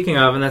 and speaking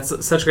of, and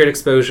that's such great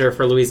exposure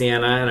for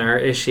Louisiana and our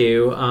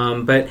issue,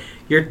 but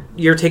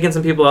you're taking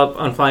some people up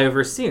on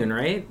flyovers soon,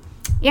 right?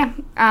 Yeah,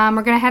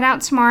 we're going to head out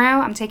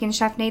tomorrow. I'm taking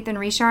Chef Nathan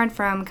Richard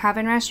from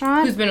Coven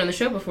Restaurant. Who's been on the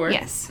show before.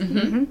 Yes.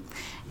 Mm-hmm.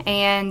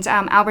 And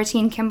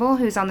Albertine Kimball,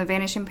 who's on the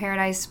Vanishing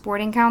Paradise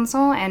Sporting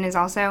Council and is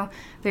also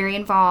very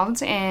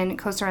involved in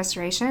coastal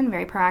restoration,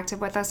 very proactive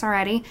with us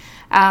already.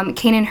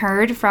 Kanan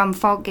Hurd from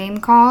Falk Game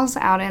Calls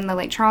out in the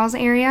Lake Charles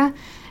area.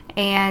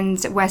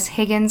 And Wes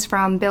Higgins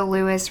from Bill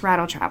Lewis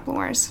Rattletrap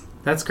Lures.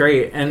 That's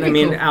great. And I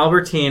mean,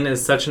 Albertine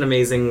is such an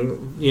amazing,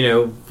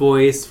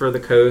 voice for the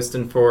coast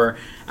and for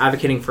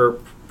advocating for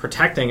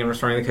protecting and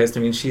restoring the coast. I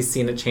mean, she's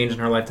seen it change in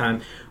her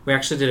lifetime. We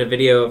actually did a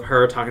video of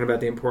her talking about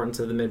the importance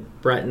of the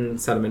Mid-Breton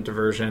sediment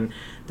diversion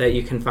that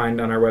you can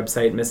find on our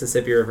website,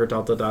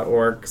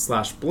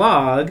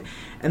 MississippiRiverDelta.org/blog.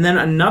 And then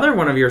another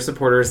one of your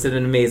supporters did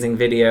an amazing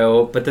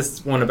video, but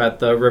this one about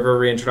the river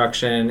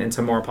reintroduction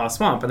into Maurepas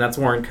Swamp, and that's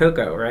Warren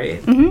Coco, right?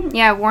 Mm-hmm.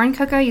 Yeah, Warren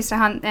Coco used to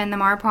hunt in the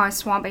Maurepas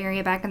Swamp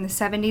area back in the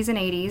 70s and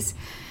 80s.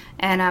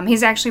 And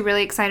he's actually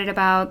really excited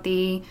about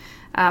the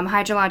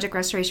hydrologic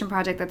restoration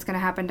project that's going to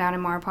happen down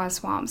in Maurepas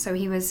Swamp. So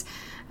he was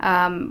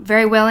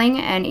very willing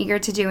and eager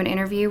to do an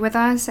interview with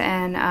us,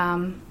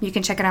 and you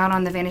can check it out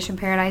on the Vanishing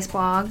Paradise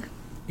blog.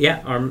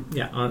 Yeah, on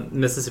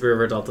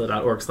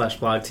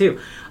MississippiRiverDelta.org/blog too.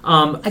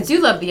 I do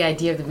love the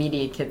idea of the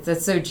media kits.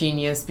 That's so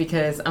genius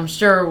because I'm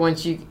sure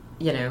once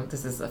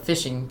this is a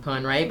fishing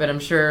pun, right? But I'm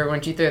sure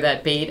once you throw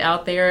that bait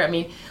out there, I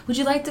mean, would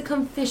you like to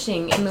come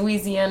fishing in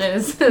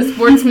Louisiana's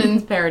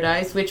Sportsman's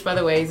Paradise, which, by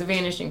the way, is a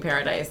vanishing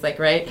paradise,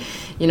 right?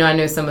 I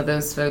know some of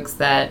those folks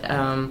that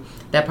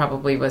that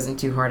probably wasn't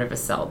too hard of a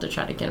sell to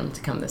try to get them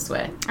to come this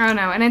way. Oh,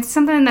 no, and it's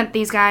something that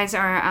these guys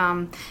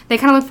are, they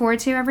kind of look forward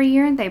to every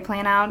year. They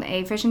plan out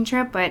a fishing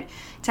trip, but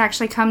to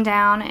actually come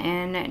down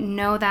and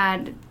know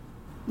that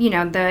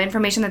the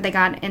information that they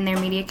got in their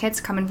media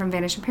kits coming from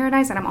Vanishing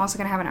Paradise, and I'm also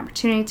going to have an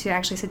opportunity to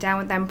actually sit down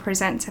with them,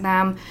 present to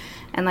them,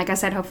 and like I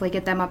said, hopefully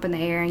get them up in the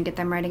air and get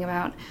them writing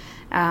about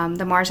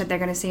the marsh that they're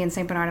going to see in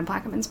St. Bernard and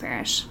Plaquemines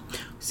Parish.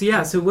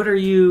 So what are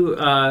you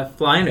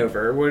flying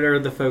over? What are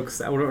the folks,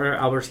 what are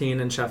Albertine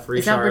and Chef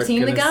Richard? Is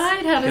Albertine the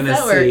guide? How does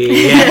that work?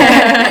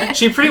 Yeah.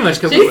 She pretty much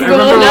could. She's cool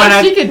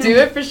enough. She could do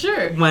it for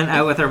sure. Went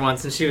out with her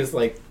once and she was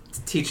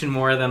teaching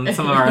more than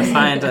some of our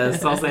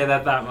scientists. I'll say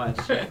that much.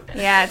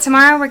 Yeah,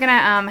 tomorrow we're going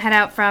to head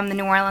out from the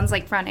New Orleans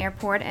Lakefront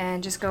Airport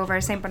and just go over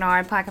St.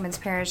 Bernard, Plaquemines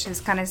Parish,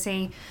 just kind of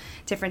see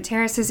different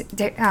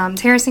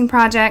terracing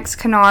projects,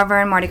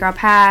 Carnarvon, Mardi Gras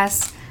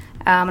Pass,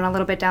 and a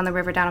little bit down the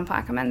river down in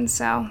Plaquemines.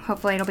 So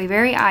hopefully it'll be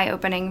very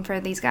eye-opening for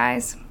these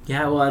guys.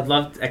 Yeah,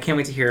 well, I can't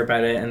wait to hear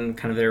about it and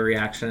kind of their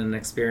reaction and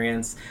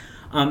experience.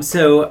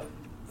 So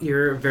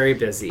you're very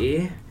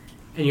busy,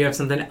 and you have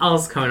something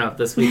else coming up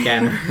this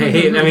weekend,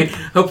 right? I mean,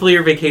 hopefully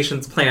your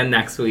vacation's planned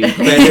next week.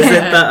 But is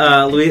it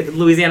the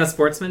Louisiana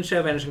Sportsman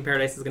Show? Vanishing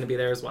Paradise is going to be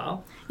there as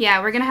well?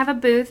 Yeah, we're going to have a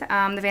booth.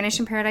 The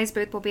Vanishing Paradise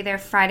booth will be there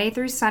Friday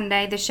through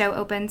Sunday. The show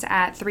opens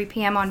at 3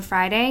 p.m. on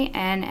Friday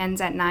and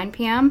ends at 9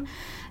 p.m.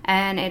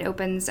 And it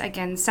opens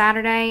again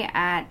Saturday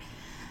at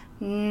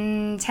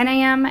 10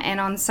 a.m.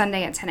 and on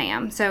Sunday at 10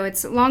 a.m. So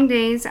it's long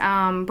days,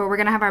 but we're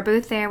going to have our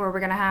booth there where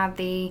we're going to have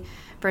the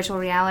virtual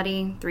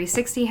reality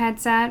 360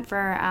 headset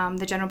for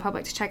the general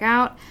public to check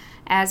out,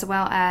 as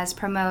well as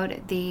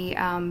promote the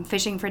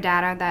fishing for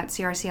data that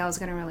CRCL is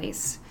going to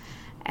release.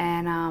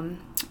 And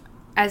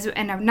as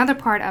another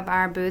part of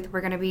our booth,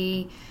 we're going to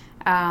be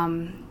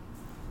raffling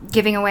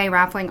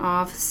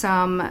off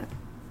some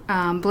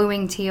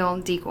blue-winged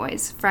teal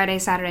decoys Friday,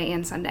 Saturday,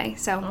 and Sunday.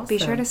 So Awesome. Be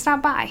sure to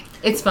stop by.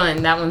 It's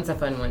fun. That one's a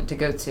fun one to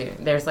go to.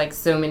 There's like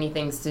so many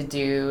things to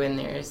do, and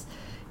there's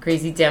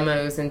crazy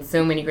demos and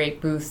so many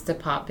great booths to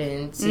pop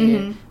into.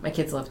 Mm-hmm. My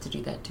kids love to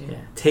do that too. Yeah.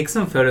 Take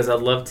some photos.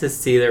 I'd love to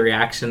see the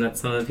reaction that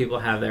some of the people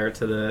have there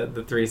to the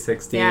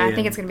 360. Yeah, I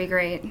think it's going to be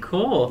great.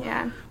 Cool.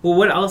 Yeah. Well,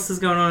 what else is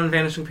going on in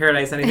Vanishing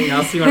Paradise? Anything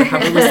else you want to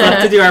cover? We still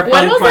have to do our fun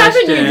what else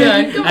question.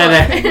 haven't you done?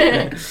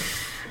 Come on.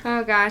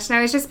 Oh gosh,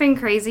 no, it's just been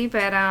crazy,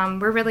 but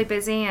we're really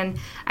busy, and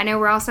I know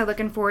we're also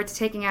looking forward to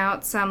taking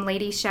out some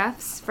lady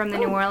chefs from the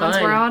New Orleans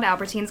fun. world.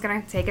 Albertine's going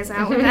to take us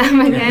out with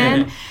them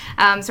again.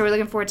 So we're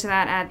looking forward to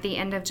that at the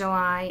end of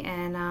July,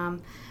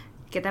 and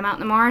get them out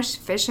in the marsh,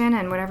 fishing,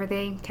 and whatever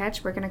they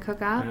catch, we're going to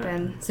cook up.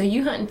 And so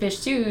you hunt and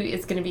fish too.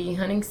 It's going to be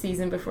hunting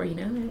season before you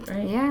know it,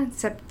 right? Yeah,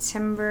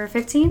 September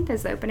 15th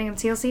is the opening of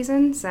teal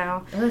season,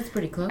 so. Oh, that's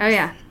pretty close. Oh,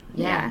 yeah.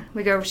 Yeah.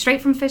 We go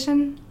straight from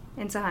fishing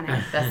into hunting.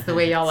 That's the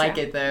way y'all like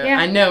it, though. Yeah.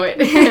 I know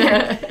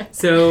it.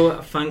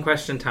 So, fun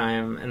question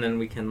time, and then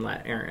we can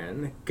let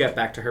Erin get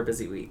back to her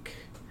busy week.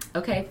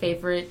 Okay,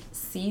 favorite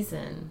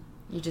season?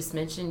 You just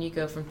mentioned you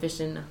go from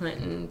fishing to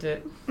hunting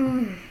to...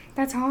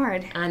 That's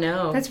hard. I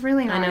know. That's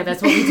really hard. I know.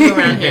 That's what we do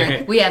around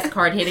here. We ask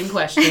hard-hitting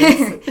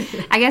questions.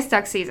 I guess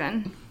duck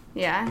season.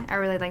 Yeah, I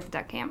really like the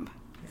duck camp.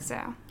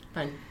 So...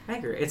 Fun. I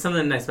agree. It's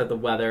something nice about the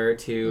weather,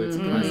 too. It's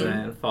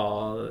pleasant,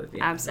 fall.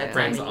 Absolutely. It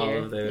brings all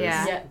of those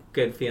Yeah.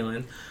 good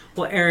feelings.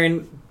 Well,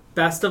 Erin,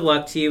 best of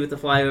luck to you with the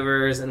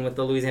flyovers and with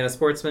the Louisiana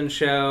Sportsman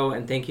Show,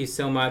 and thank you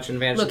so much in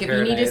Vanishing Look, if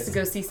Paradise. you need us to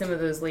go see some of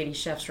those lady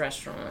chefs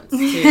restaurants,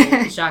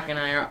 too, Jacques and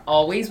I are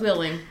always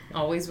willing.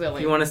 Always willing.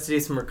 If you want us to do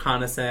some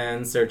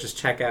reconnaissance or just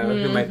check out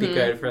who might be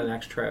good for the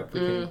next trip, we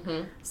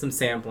can some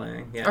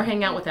sampling. Yeah. Or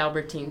hang out with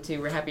Albertine, too.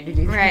 We're happy to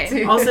do that, Right.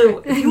 too. Also,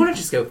 if you want to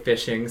just go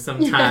fishing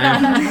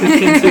sometime, we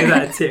can do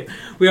that too.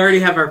 We already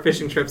have our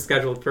fishing trip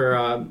scheduled for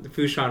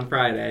Fouchon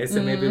Friday,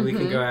 so maybe we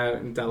can go out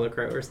in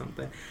Delacroix or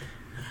something.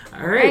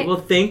 All right. Well,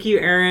 thank you,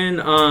 Erin.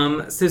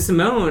 So,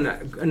 Simone,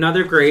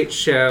 another great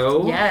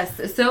show.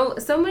 Yes. So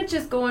much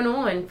is going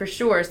on, for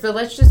sure. So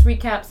let's just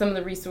recap some of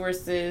the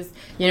resources,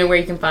 where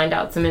you can find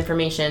out some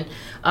information.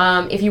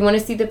 If you want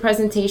to see the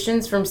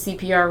presentations from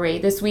CPRA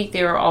this week,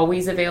 they are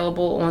always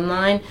available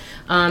online.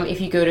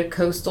 If you go to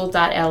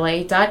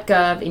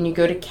coastal.la.gov and you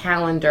go to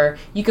calendar,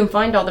 you can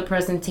find all the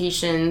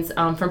presentations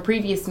from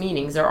previous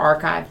meetings. They're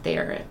archived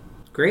there.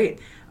 Great.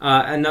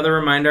 Another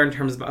reminder in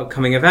terms of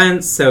upcoming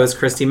events. So as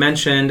Christy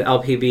mentioned,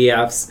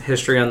 LPBF's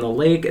History on the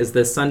Lake is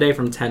this Sunday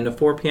from 10 to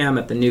 4 p.m.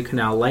 at the New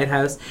Canal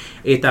Lighthouse,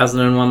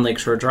 8001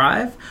 Lakeshore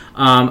Drive.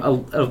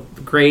 A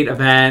great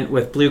event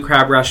with Blue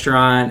Crab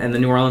Restaurant and the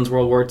New Orleans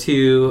World War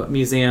II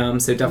Museum,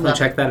 so definitely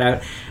check that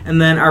out.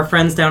 And then our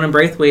friends down in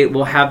Braithwaite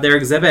will have their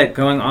exhibit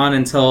going on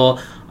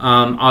until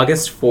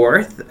August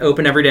 4th,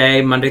 open every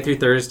day, Monday through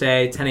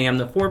Thursday, 10 a.m.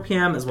 to 4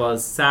 p.m., as well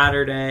as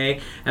Saturday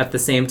at the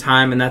same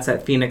time, and that's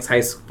at Phoenix High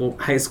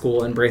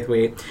School in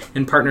Braithwaite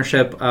in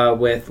partnership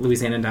with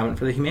Louisiana Endowment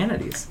for the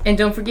Humanities. And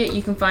don't forget,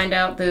 you can find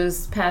out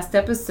those past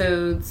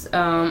episodes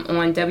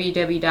on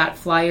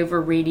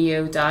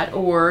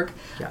www.flyoverradio.org,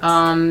 Yes.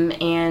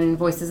 and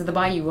Voices of the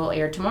Bayou will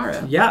air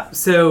tomorrow. Yeah,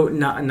 so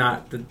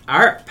not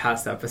our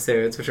past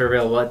episodes, which are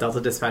available at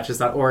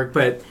deltadispatches.org,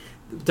 but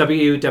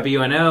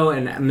WWNO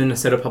and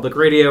Minnesota Public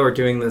Radio are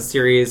doing the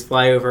series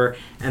Flyover,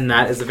 and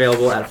that is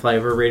available at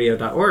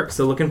flyoverradio.org.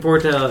 So looking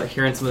forward to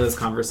hearing some of those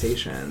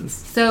conversations.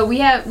 So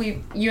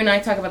you and I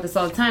talk about this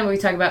all the time. We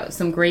talk about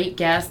some great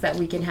guests that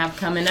we can have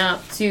coming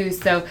up too.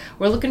 So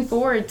we're looking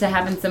forward to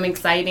having some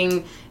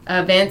exciting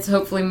events.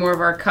 Hopefully more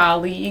of our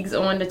colleagues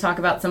on to talk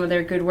about some of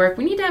their good work.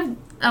 We need to have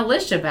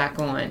Alicia back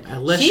on.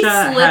 She's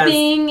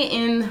slipping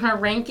in her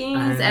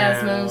rankings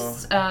as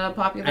most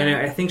popular. I know.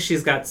 I think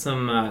she's got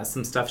some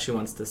stuff she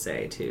wants to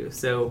say too.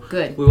 So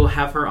good. We will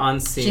have her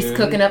on soon. She's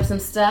cooking up some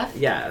stuff.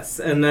 Yes,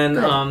 and then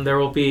there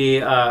will be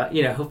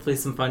hopefully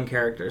some fun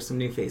characters, some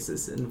new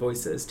faces and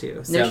voices too.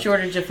 So. No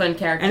shortage of fun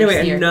characters.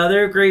 Anyway, here.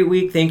 Another great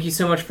week. Thank you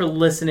so much for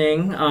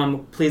listening.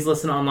 Please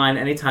listen online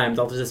anytime,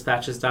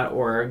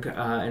 deltadispatches.org,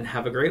 and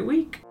have a great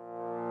week.